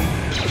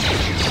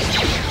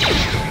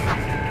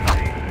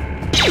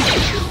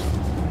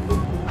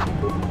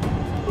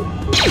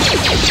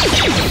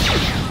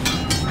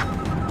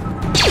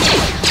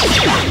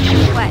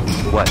 What?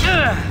 What?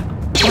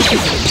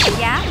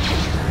 Yeah?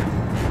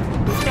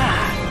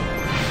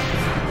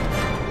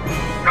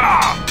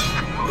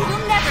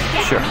 You'll never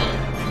get Sure. me.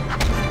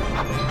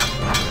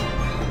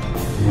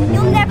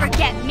 You'll never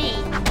get me.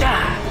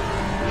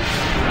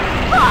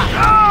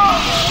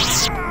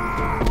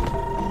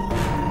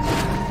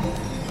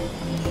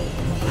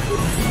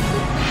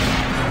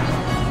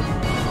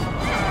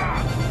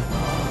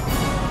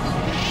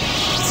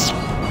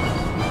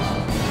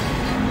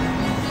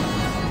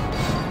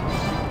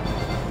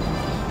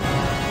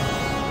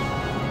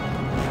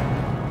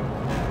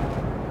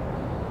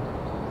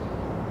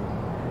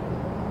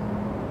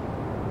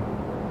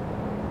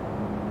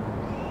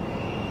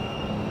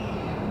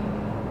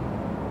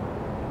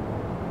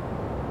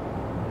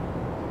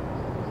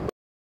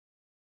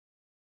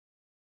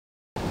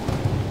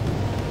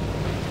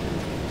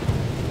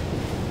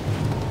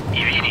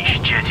 Nie widzisz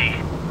dzieci.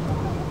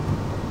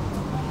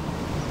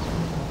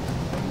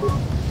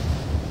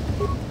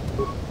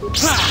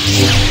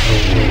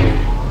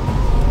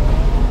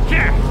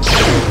 Here.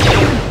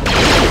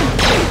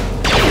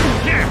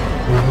 Here.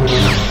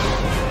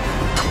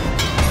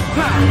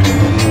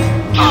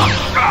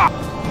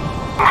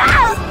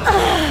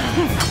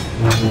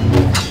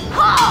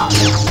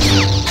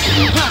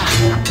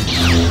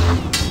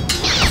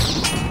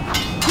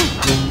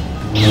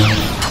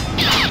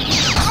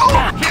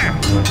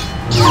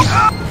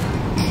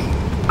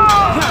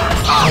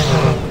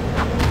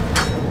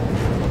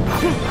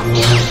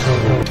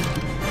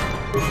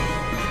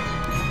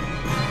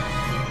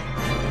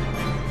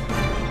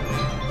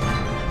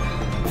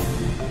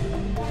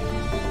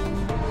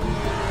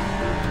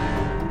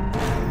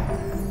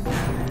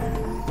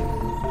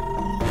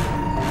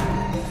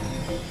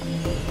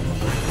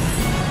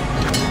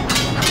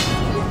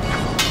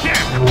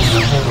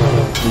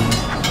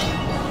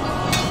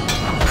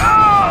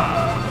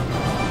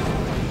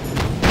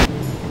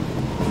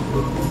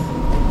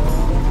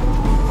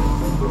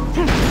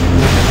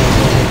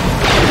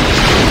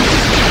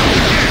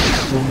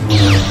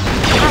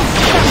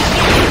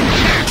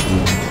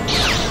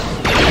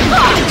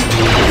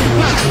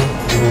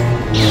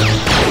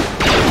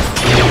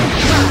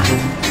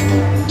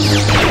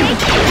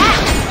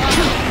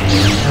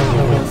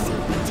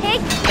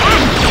 Take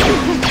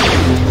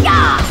that!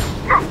 Yeah!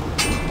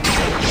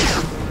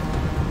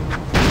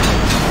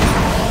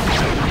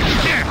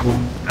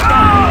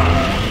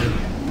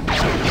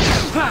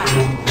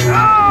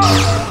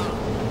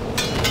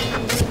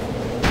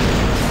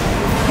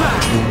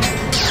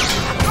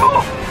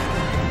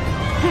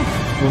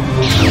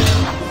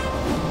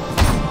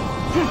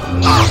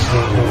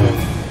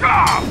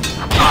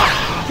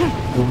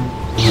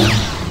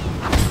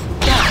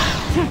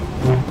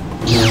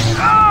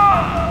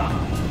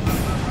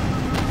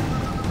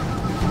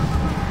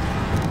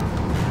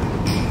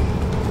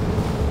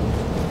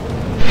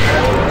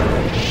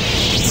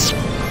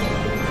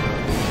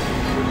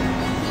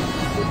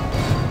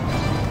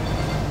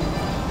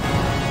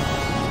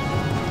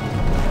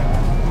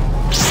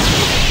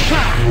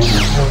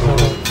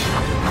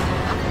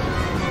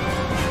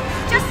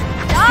 Just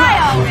die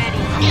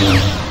already!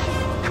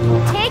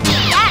 Take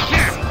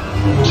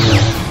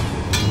that!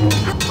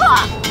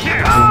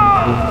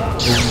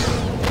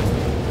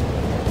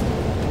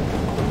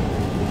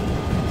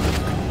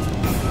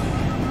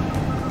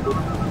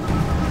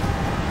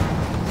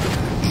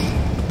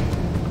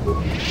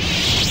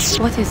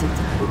 What is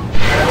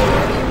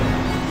it?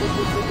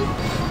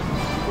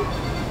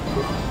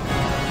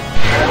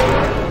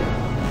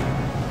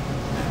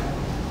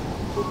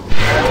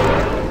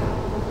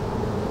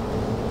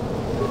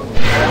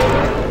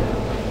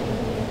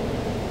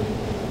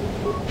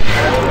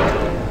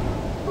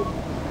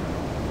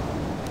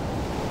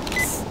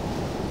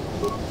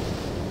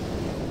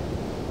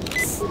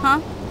 Huh?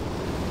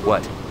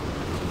 What?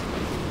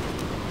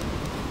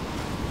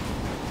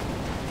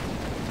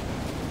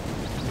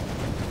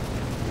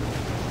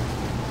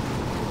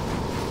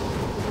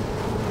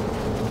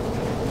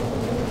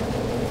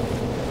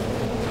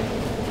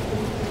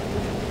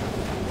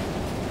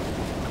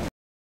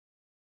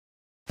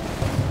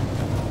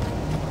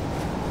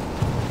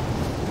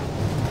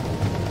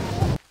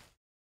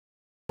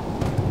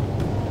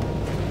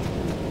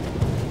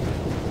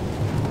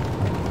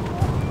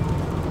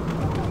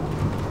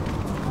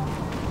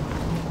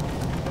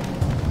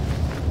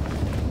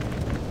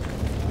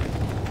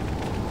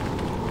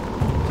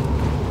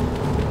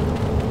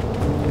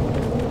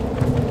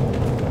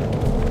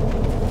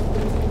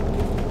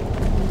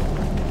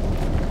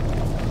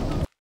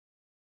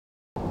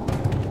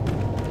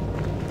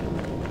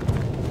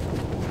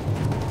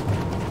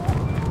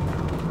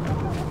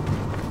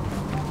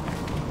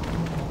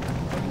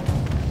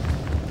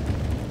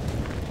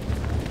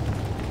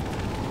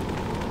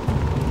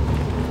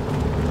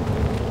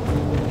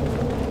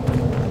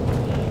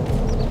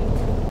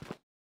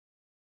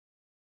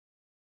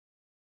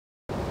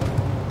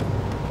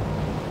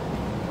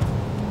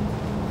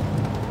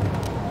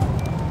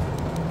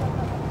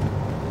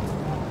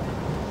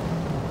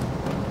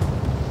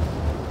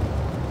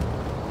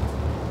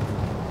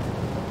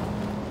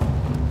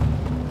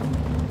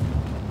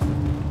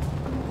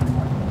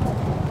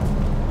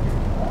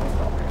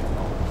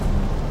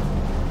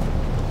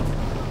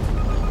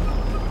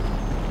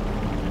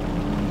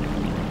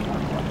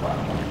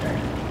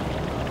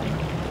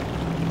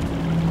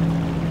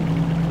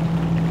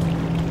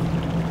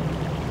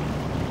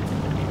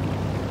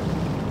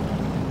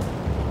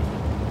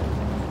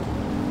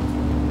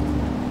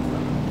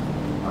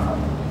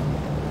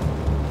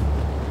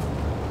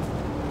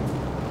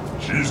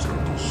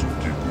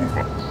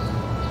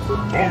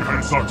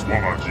 Tonghan sucks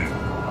wamaji.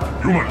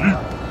 Human leap.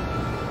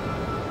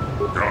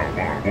 Ga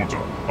wamabota.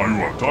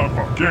 Ayu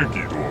atapa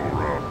genki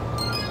dora.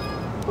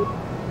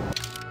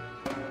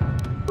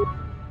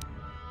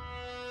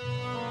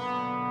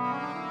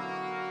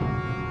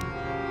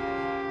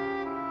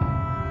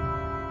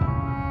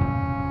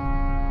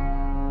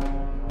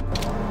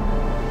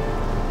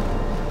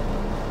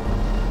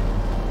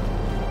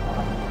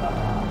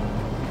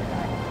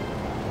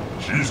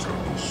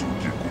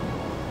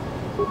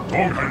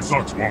 Tonghan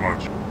sucks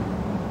wamaji.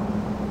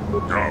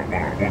 Ga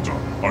wamabota.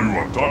 Ayu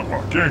atapa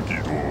genki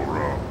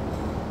dora.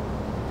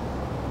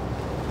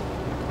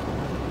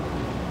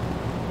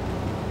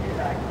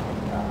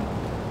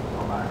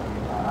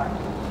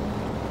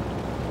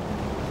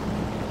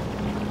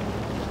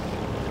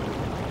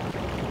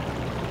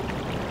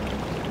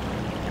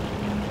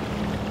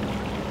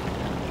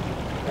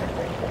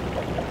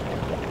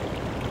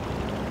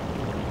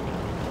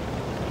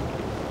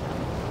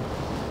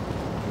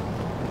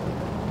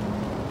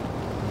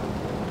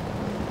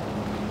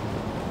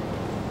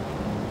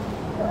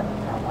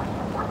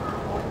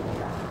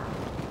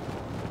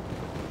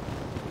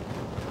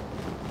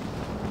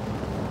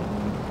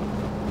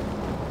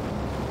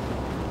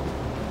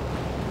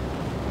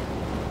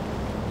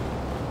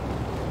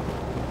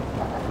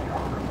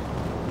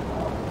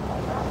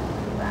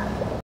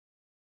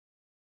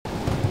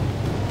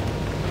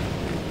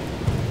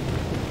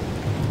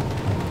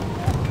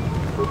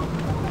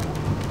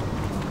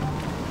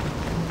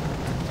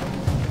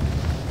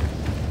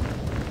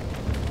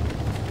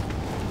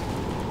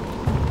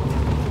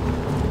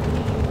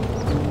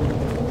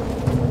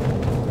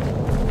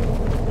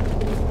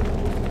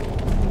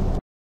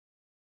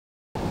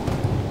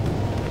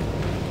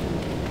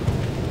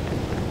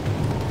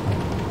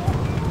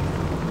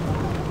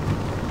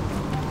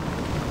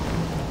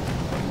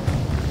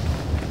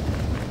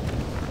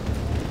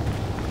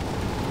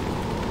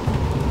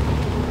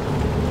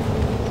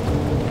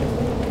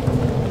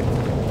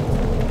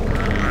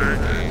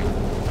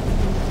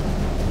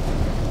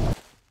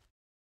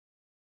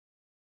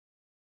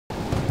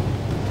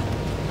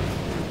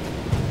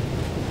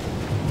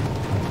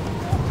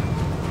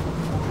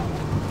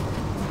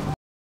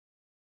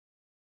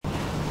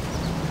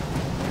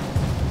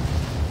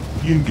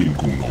 Yingin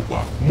kung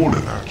noba,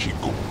 molera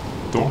chico.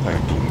 Tonghan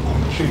tung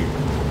kung ching.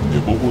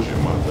 Nebobo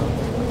jemata.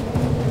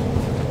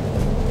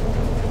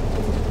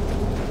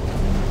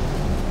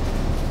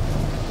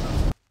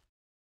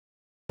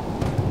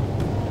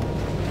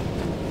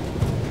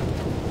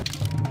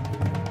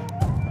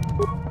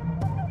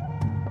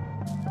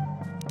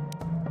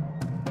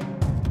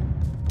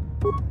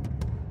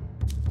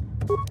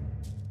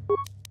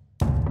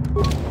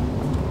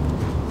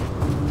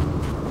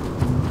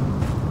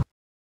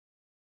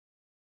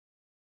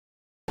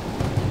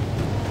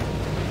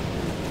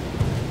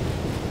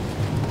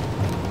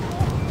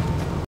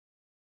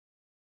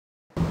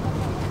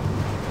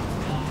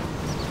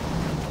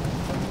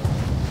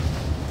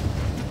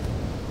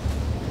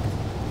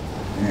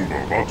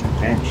 Batu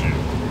Konchi,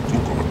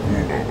 Tuka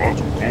Uba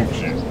Batu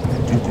Konchi,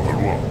 Tuka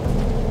Harua,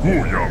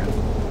 Huyam.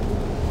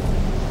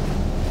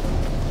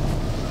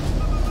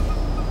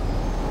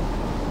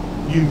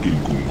 Yingin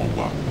kung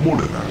noba,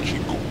 molera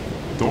chico.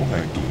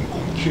 Tonghan tung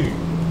kung ching.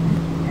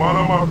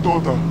 Malama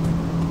tota.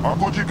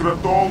 Ako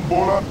jigratong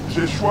bola,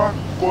 jeshua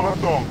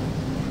konatong.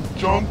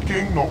 John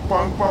King no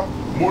pangpa,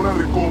 mola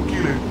le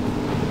konkile.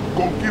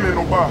 Konkile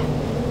no ba.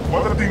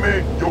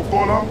 Watatime,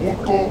 yokola,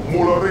 unko,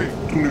 molare,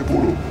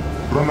 tunipolo.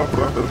 Rana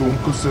prata don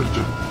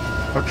kaserja.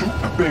 Achu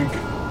apenke.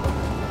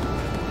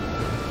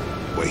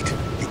 Wait,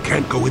 you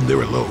can't go in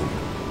there alone.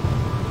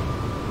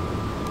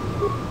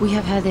 We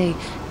have had a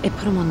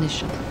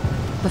premonition.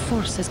 The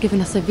Force has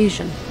given us a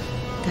vision.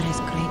 There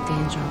is great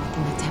danger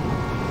within the temple.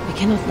 We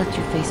cannot let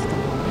you face it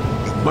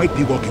alone. You might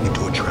be walking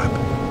into a trap.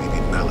 Maybe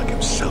Malik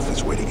himself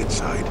is waiting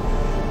inside.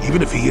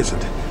 Even if he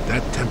isn't,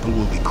 that temple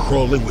will be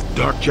crawling with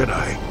dark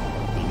Jedi.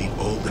 You'll need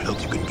all the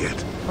help you can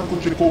get. Ako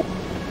chiko.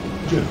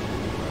 Jen.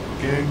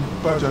 Gang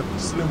Bajat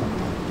Slemo.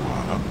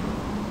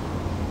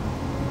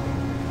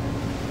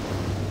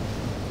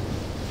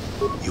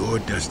 Your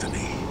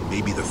destiny,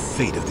 maybe the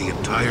fate of the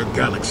entire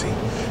galaxy,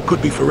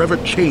 could be forever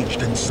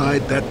changed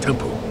inside that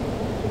temple.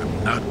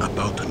 I'm not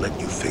about to let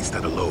you face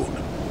that alone.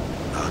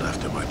 Not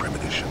after my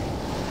premonition.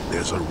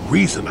 There's a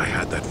reason I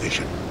had that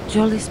vision.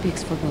 Jolie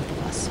speaks for both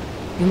of us.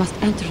 You must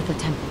enter the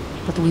temple,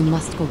 but we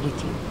must go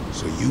with you.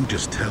 So you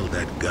just tell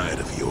that guide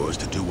of yours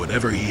to do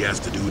whatever he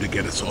has to do to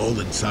get us all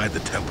inside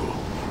the temple.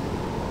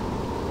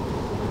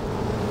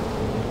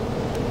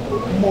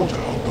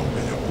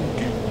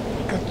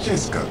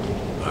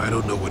 I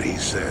don't know what he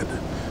said,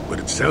 but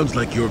it sounds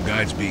like your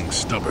guide's being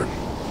stubborn.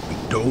 We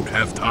don't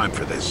have time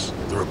for this.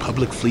 The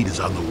Republic fleet is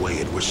on the way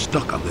and we're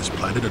stuck on this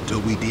planet until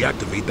we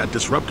deactivate that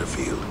disruptor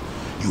field.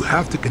 You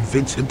have to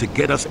convince him to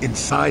get us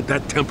inside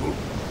that temple.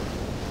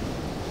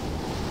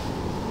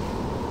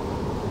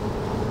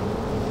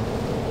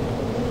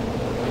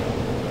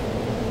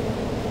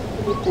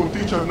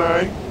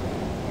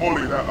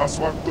 Molina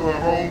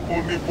aswaktorong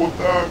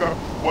unipotaga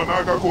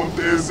wanaga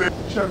konteze.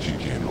 Shachi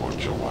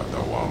noche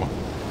watawama.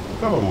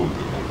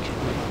 Kawaulde noche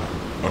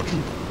wana. Achu,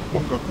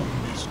 wanga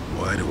kumbis.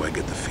 Why do I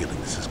get the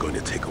feeling this is going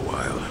to take a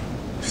while?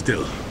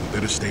 Still, we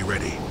better stay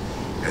ready.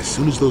 As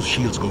soon as those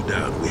shields go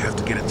down, we have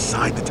to get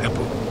inside the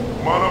temple.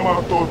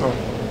 Manama tota.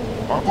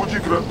 Akuji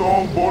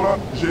kratong bola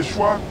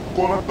jeshwa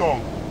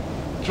konatong.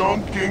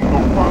 John King no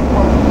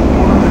pampa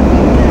bola de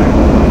kokile.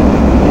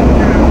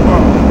 Kokile no pa.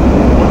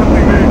 Bola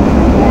tingre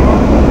bola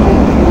kokule.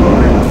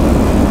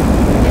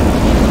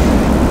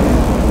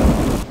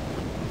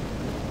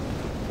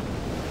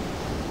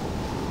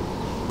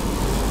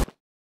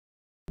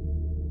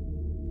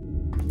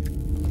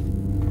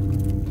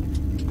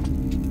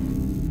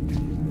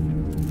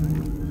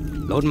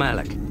 Lord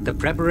Malak, the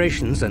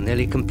preparations are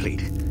nearly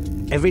complete.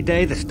 Every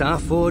day the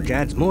Starforge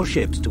adds more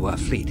ships to our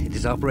fleet. It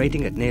is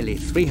operating at nearly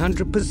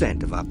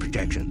 300% of our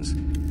projections.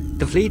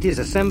 The fleet is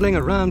assembling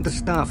around the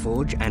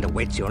Starforge and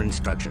awaits your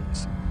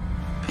instructions.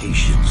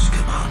 Patience,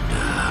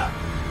 Commander.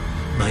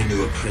 My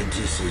new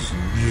apprentice is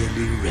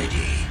nearly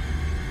ready.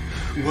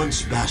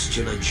 Once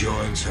Bastila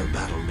joins her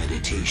battle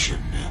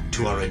meditation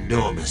to our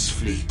enormous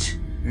fleet,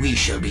 we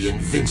shall be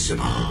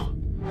invincible.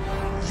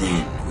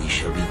 Then we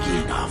shall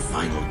begin our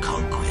final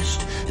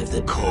conquest of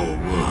the core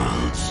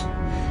worlds,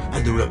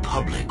 and the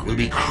Republic will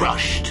be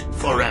crushed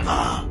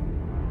forever.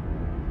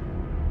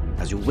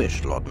 As you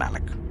wish, Lord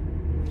Malak.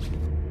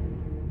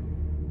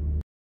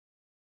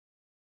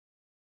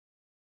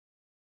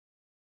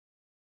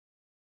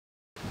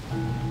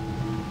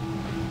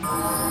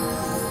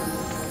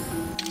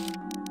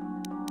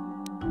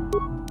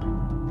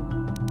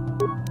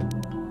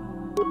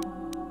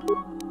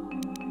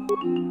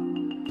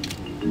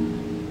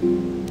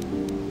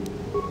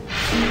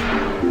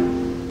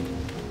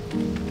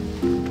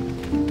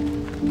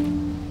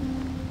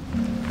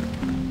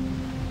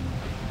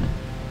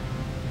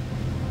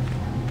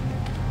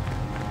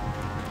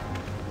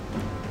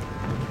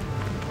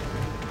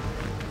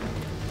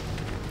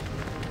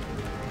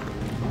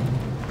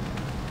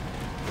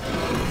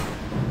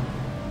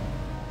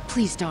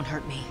 Please don't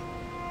hurt me.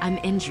 I'm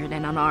injured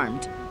and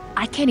unarmed.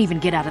 I can't even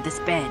get out of this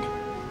bed.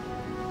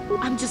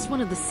 I'm just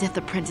one of the Sith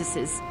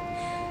apprentices.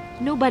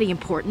 Nobody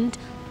important.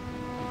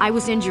 I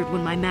was injured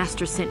when my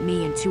master sent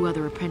me and 2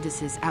 other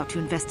apprentices out to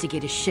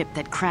investigate a ship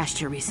that crashed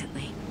here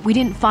recently. We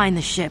didn't find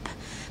the ship,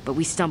 but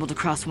we stumbled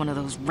across one of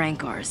those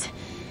rancors.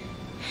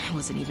 It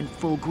wasn't even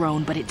full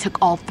grown, but it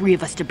took all 3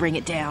 of us to bring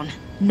it down.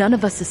 None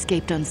of us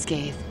escaped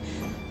unscathed,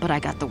 but I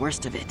got the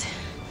worst of it.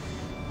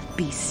 The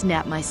beast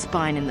snapped my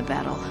spine in the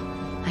battle.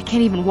 I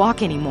can't even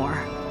walk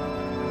anymore.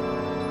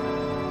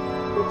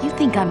 You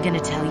think I'm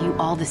gonna tell you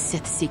all the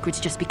Sith secrets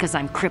just because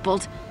I'm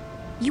crippled?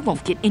 You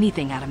won't get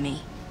anything out of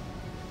me.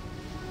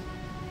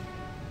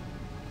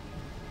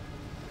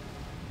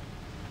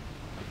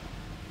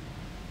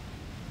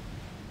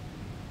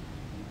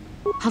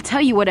 I'll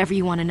tell you whatever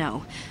you want to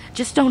know.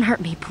 Just don't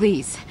hurt me,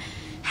 please.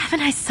 Haven't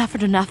I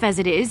suffered enough as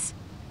it is?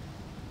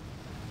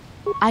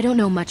 I don't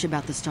know much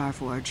about the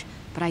Starforge,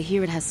 but I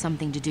hear it has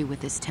something to do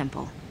with this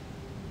temple.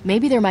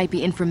 Maybe there might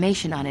be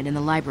information on it in the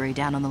library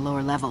down on the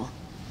lower level.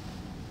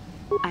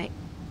 I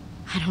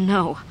don't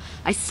know.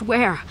 I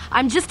swear,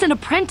 I'm just an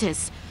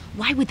apprentice.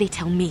 Why would they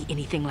tell me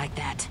anything like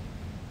that?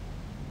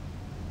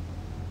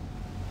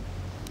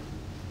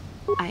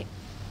 I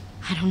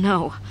don't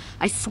know.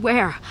 I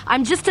swear,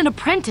 I'm just an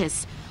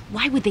apprentice.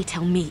 Why would they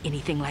tell me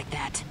anything like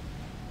that?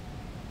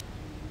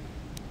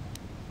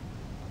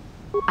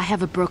 I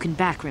have a broken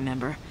back,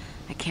 remember?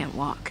 I can't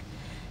walk.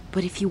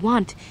 But if you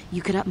want,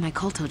 you could up my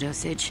Kolto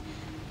dosage.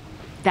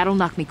 That'll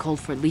knock me cold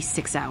for at least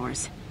 6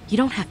 hours. You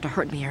don't have to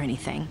hurt me or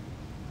anything.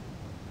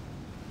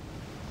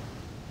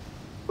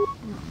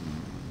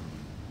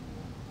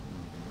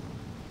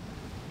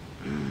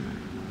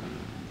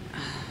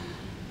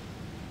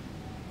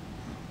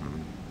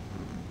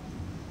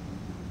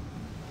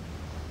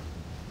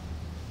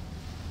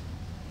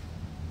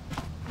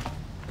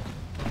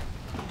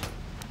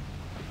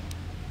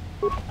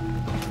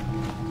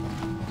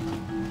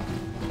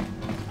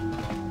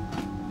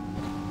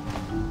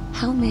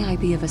 How may I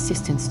be of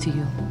assistance to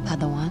you,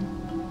 Padawan?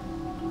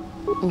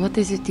 What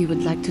is it you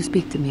would like to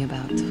speak to me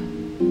about?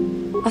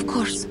 Of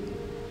course.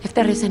 If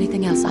there is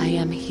anything else, I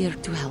am here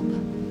to help.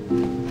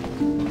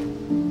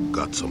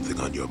 Got something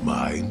on your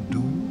mind,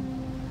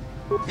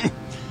 dude?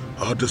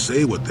 Hard to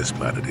say what this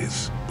planet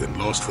is. Been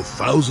lost for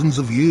thousands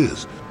of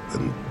years,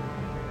 and...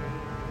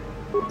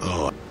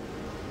 Oh...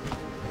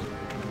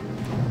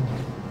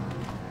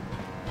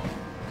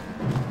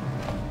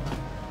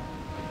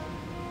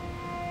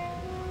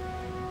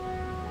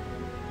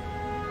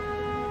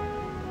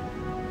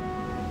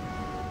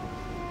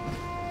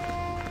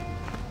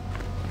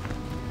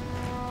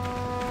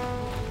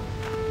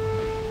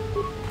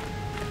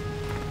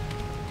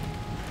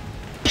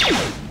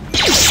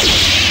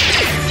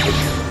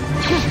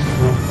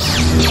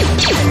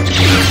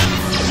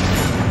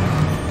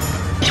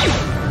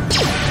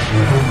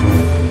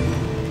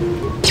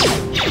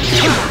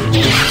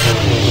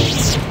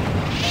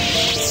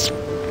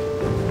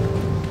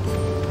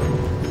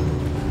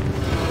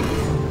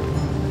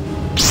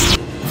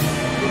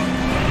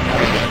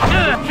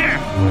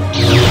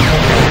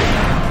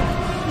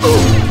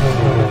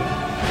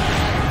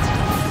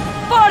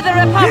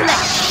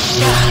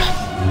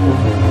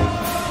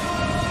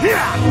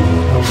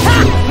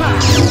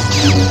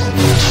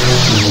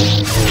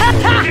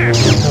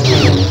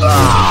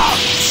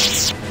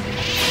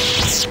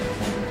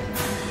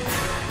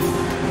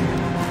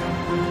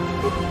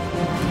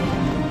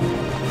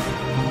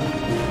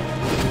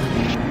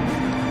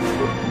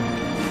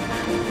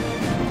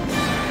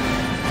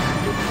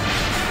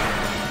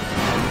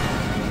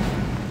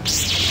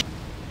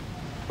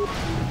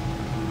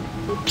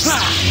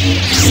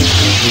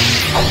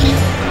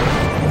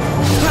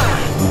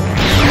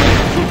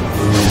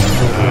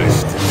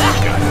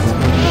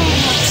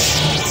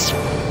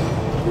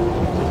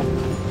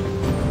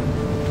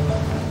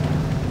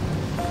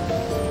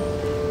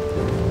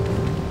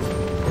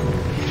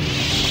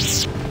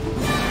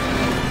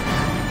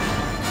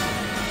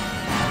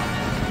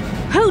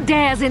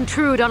 dares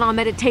intrude on our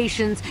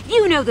meditations,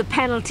 you know the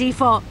penalty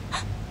for...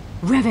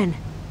 Revan,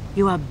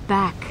 you are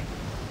back.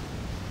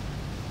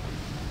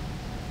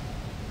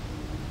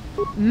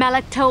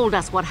 Malak told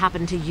us what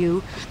happened to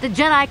you. The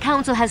Jedi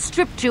Council has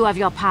stripped you of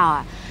your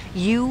power.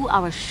 You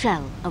are a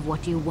shell of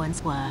what you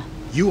once were.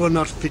 You are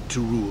not fit to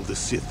rule the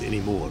Sith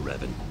anymore,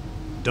 Revan.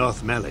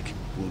 Darth Malak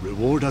will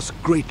reward us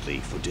greatly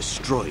for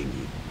destroying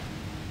you.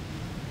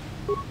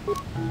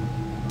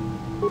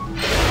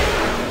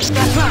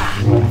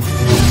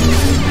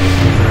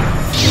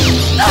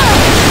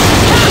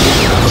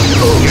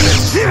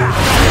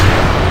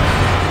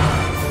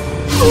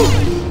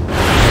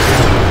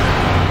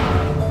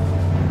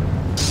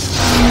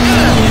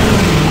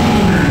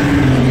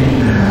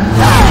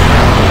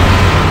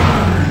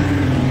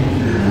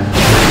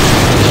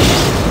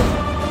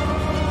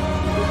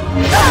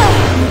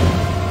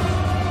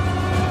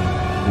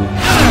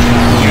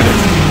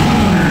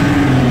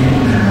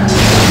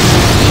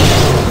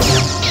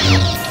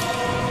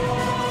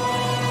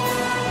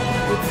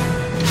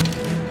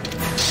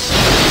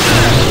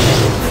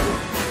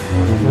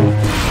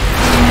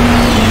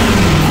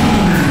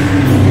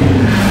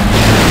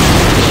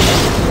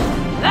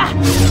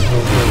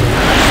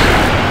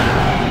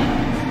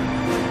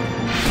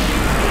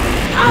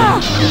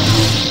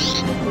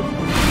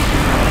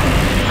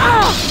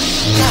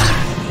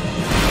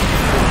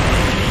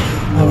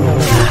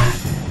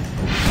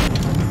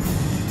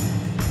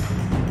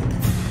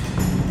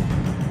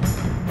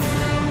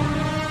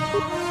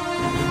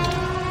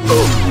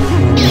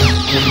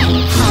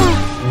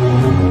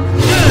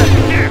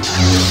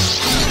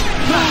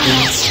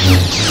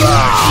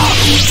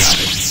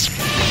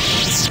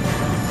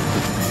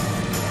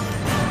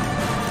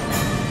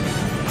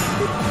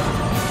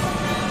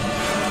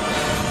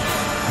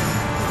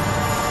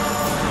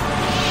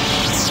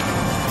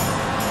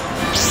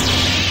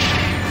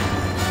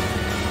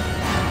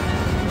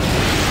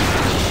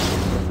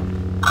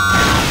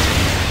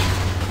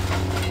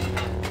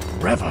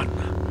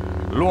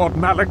 Revan, Lord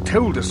Malak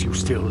told us you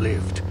still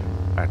lived.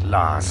 At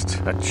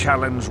last, a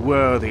challenge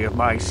worthy of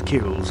my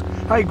skills.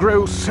 I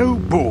grow so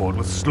bored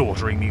with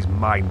slaughtering these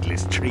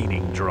mindless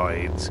training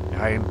droids.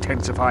 I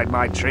intensified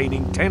my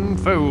training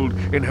tenfold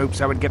in hopes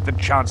I would get the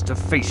chance to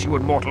face you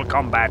in mortal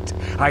combat.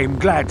 I am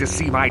glad to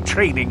see my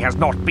training has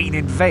not been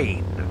in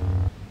vain.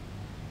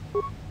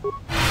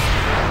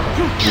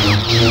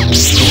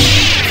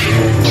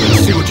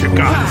 See what you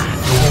got.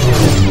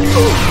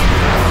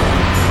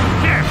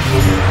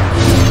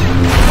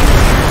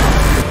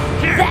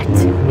 That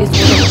is the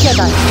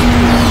Jedi.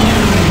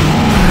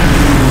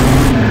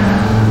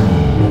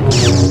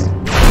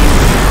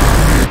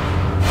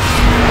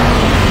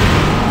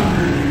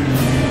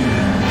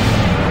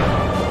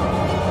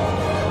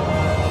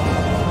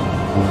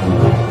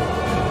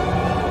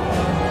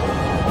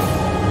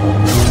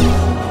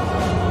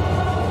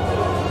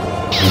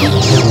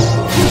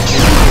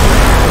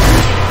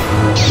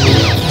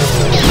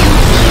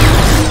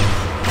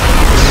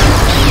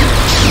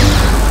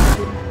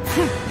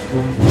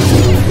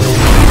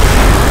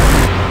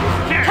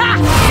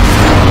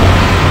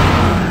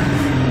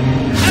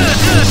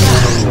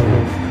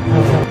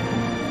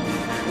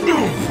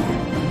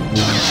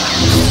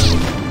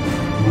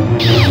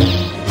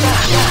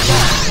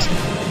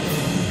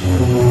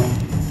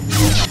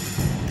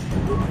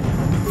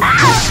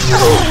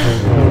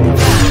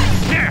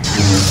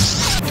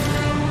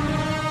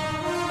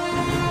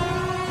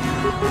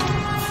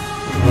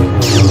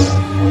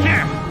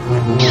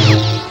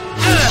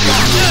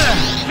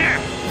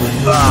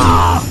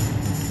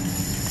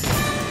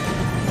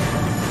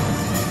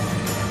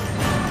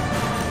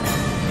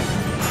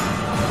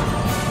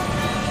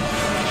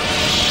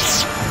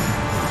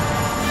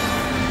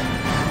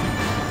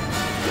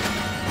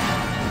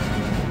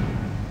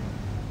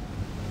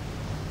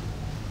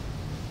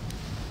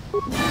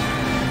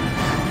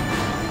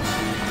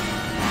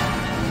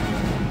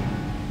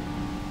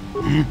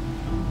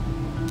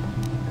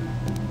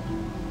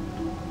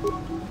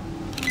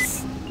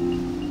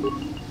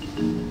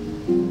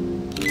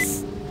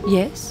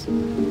 Yes?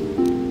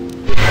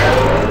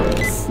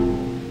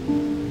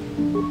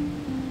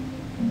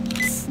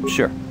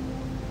 Sure.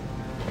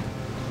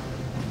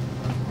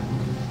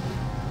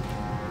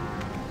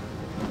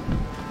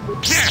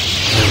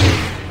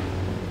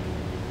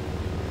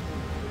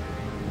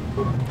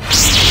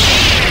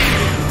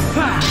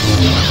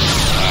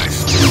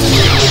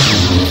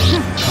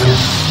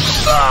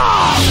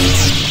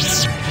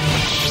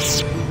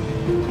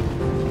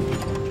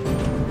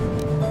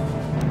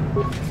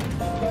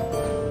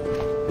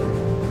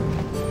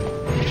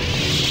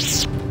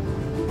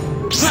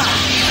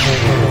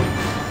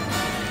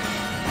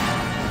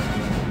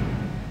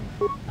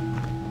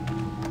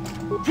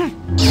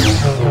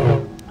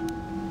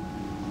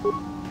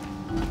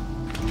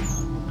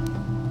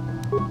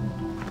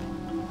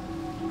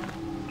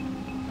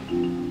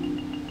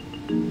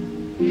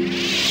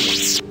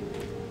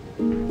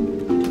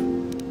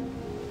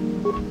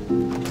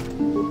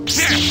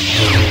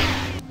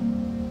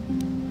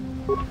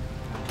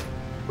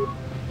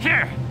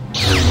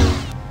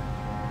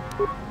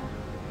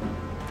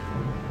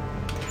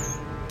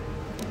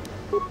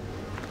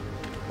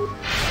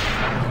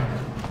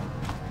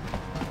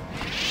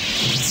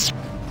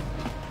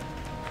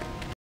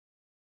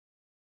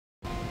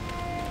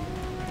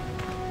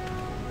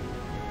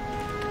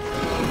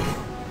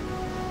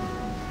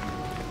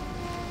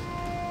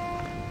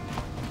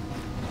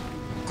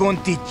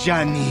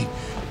 kontichani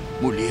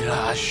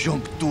mulira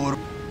shumptur.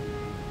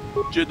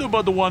 Jeda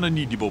badawana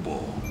ni di bobo.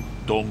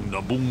 Tong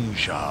nabung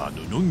siya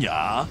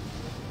nununya.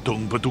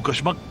 Tong batukas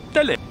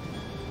magtele.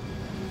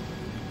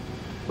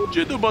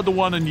 Jeda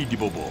badawana ni di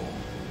bobo.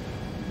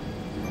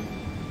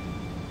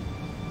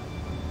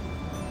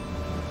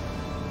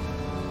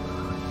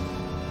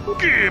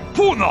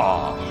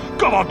 Kipuna!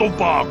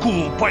 Kamatompa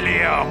ku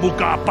palea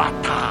muka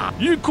pata!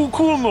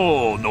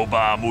 Ikukuno no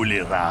ba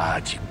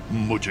muliraj.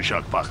 Mucho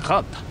siyak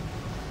pakat.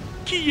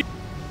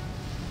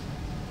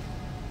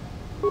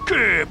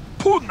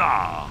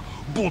 Kipuna!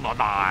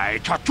 Bunanay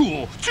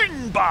chachu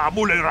chinba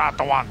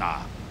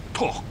muliratawana.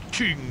 Tok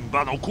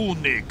chinba no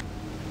kunik.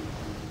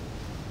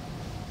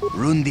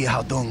 Rundi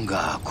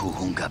hadonga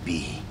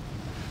kuhungabi.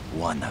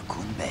 Wana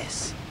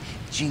kunbes.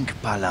 Chink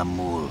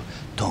palamul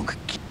tong.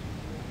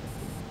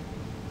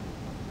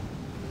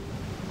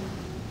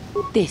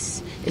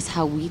 This is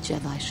how we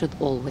Jedi should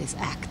always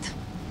act.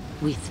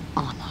 With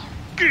honor.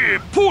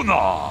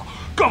 Kipuna!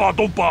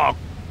 Kamatompa!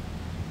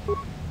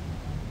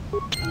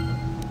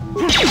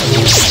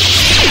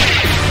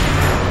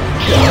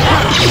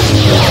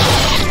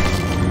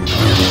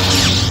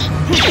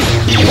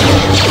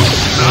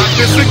 Not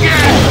this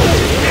again!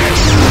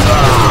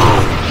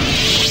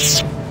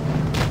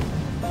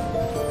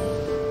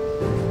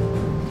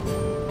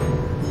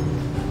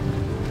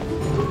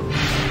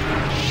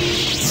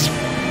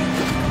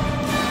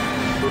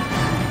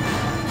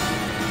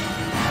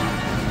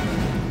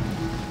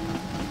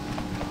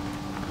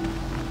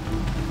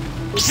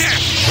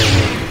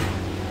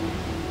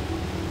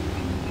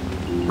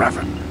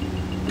 Revan,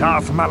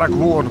 Darth Malak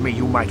warned me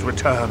you might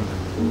return.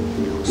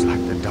 Looks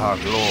like the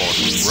Dark Lord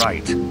was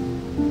right.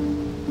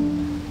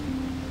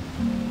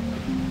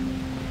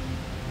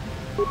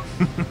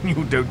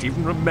 You don't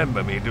even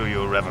remember me, do you,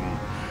 Revan?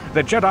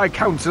 The Jedi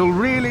Council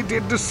really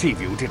did deceive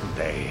you, didn't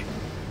they?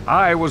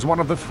 I was one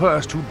of the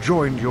first who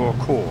joined your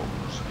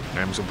cause.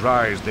 I'm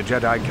surprised the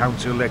Jedi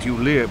Council let you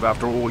live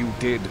after all you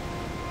did.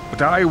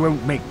 But I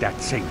won't make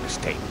that same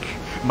mistake.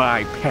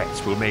 My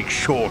pets will make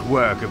short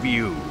work of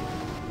you.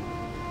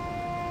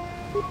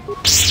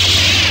 I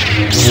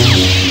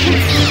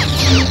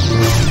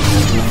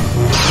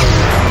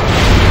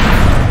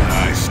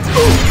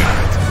still got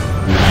it.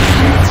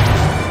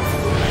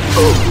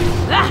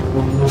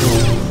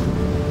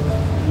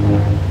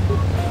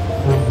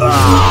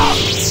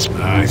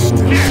 I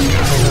still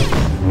got it.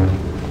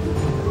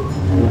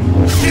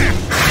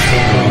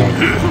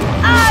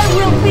 I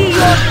will be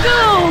your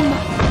doom!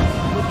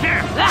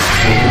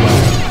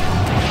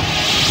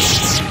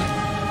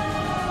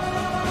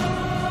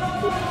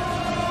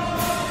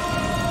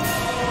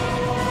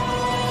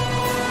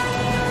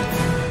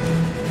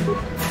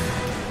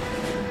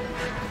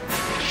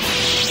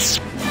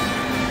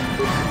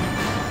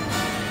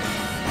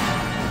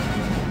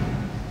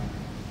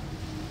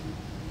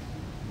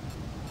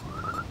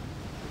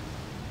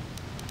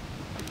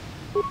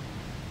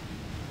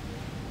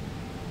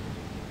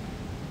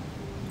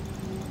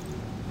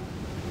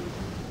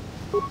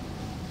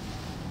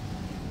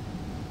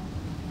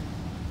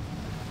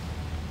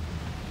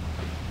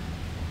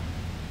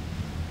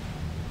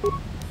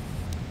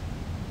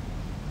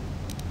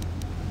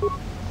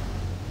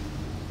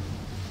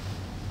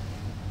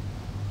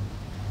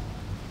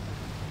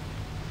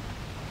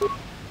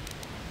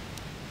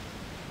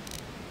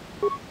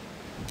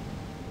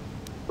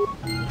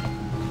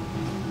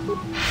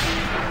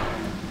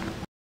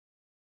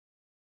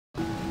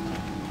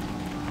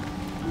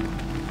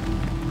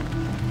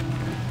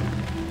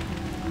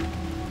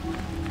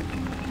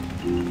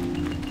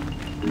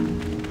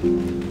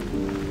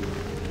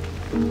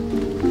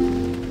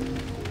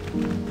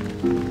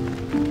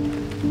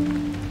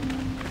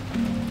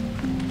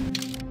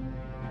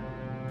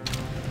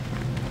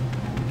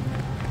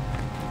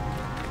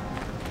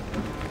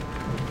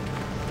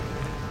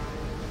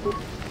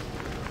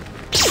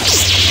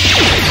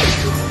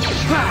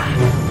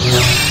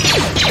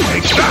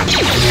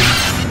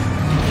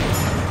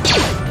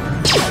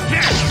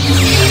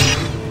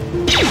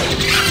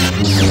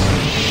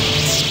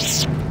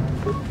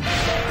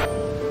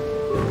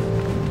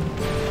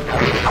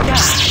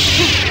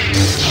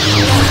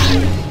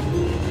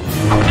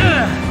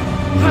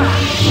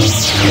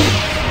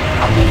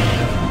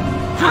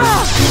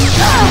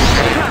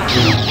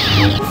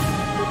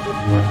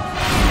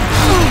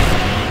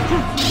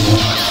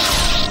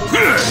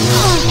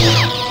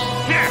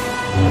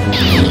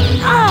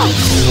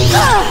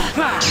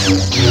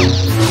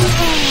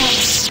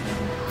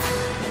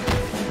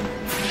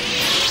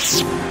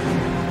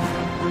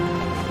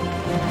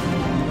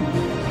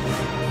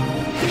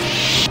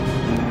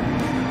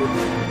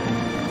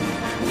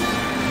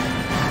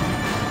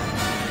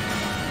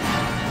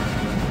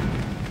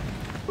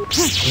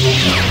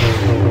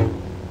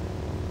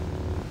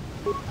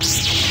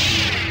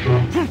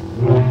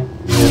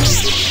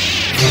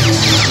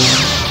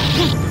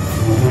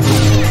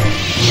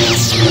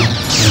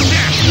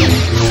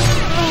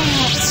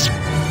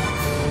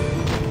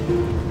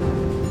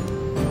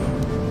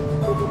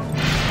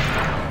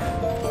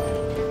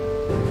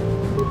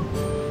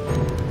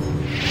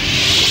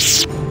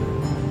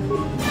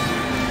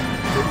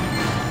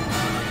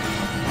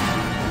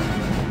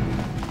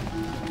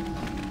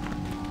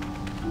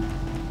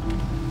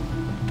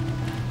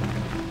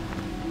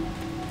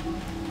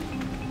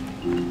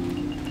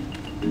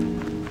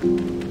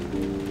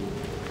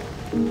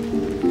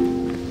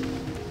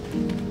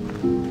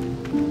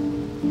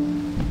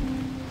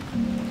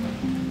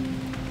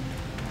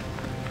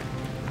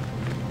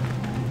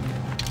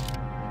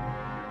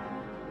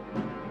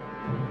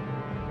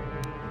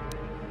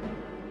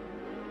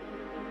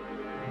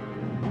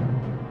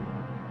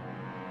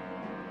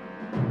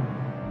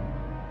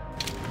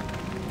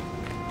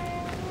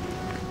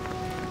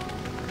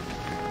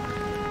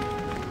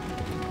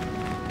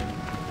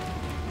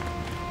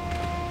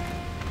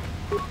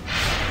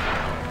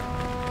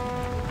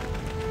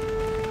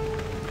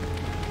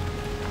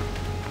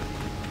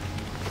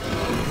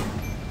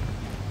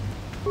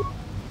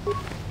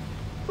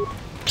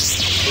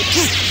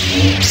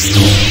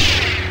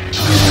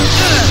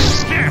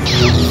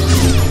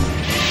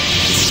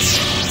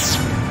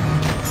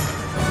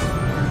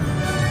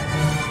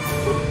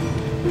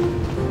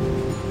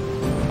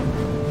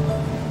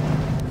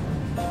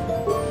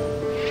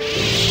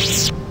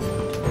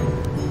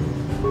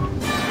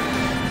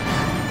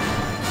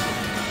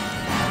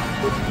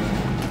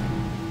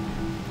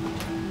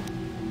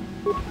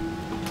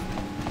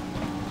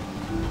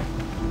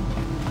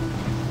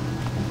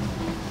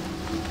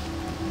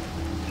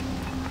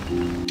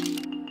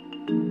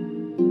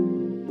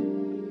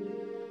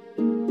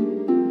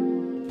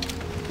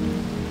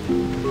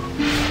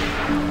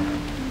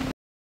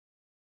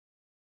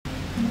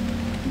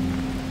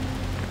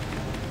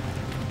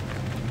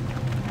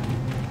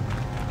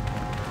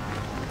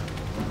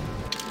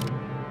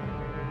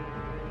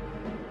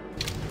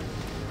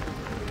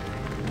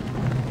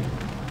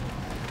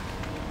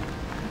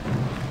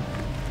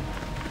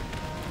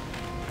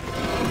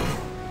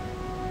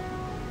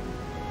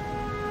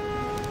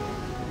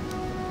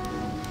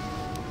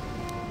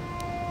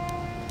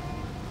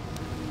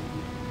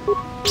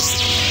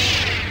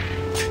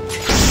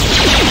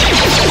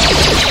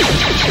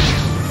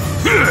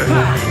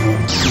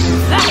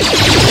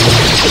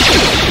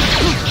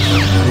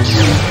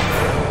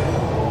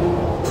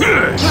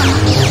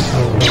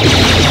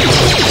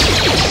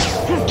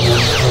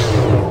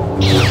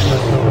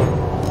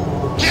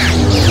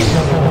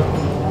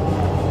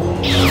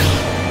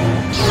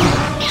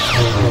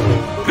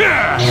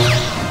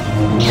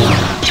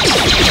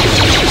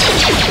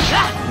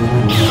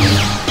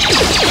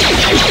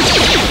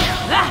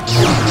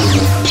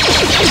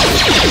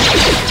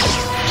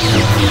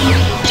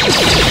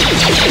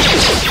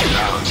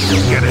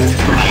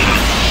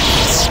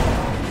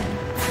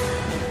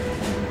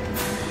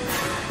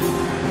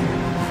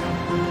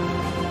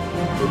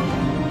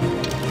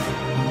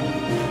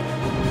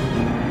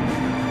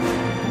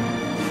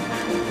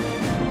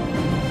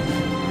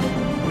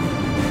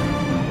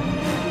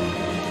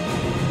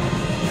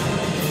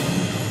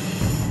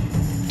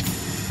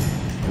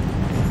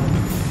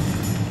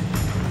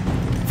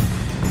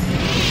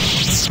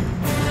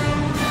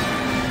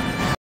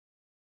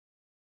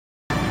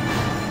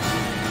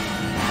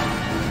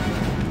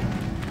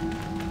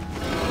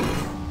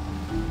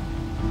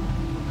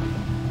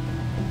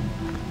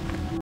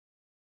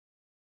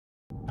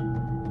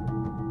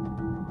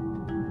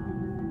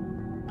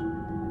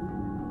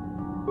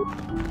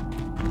 Ha!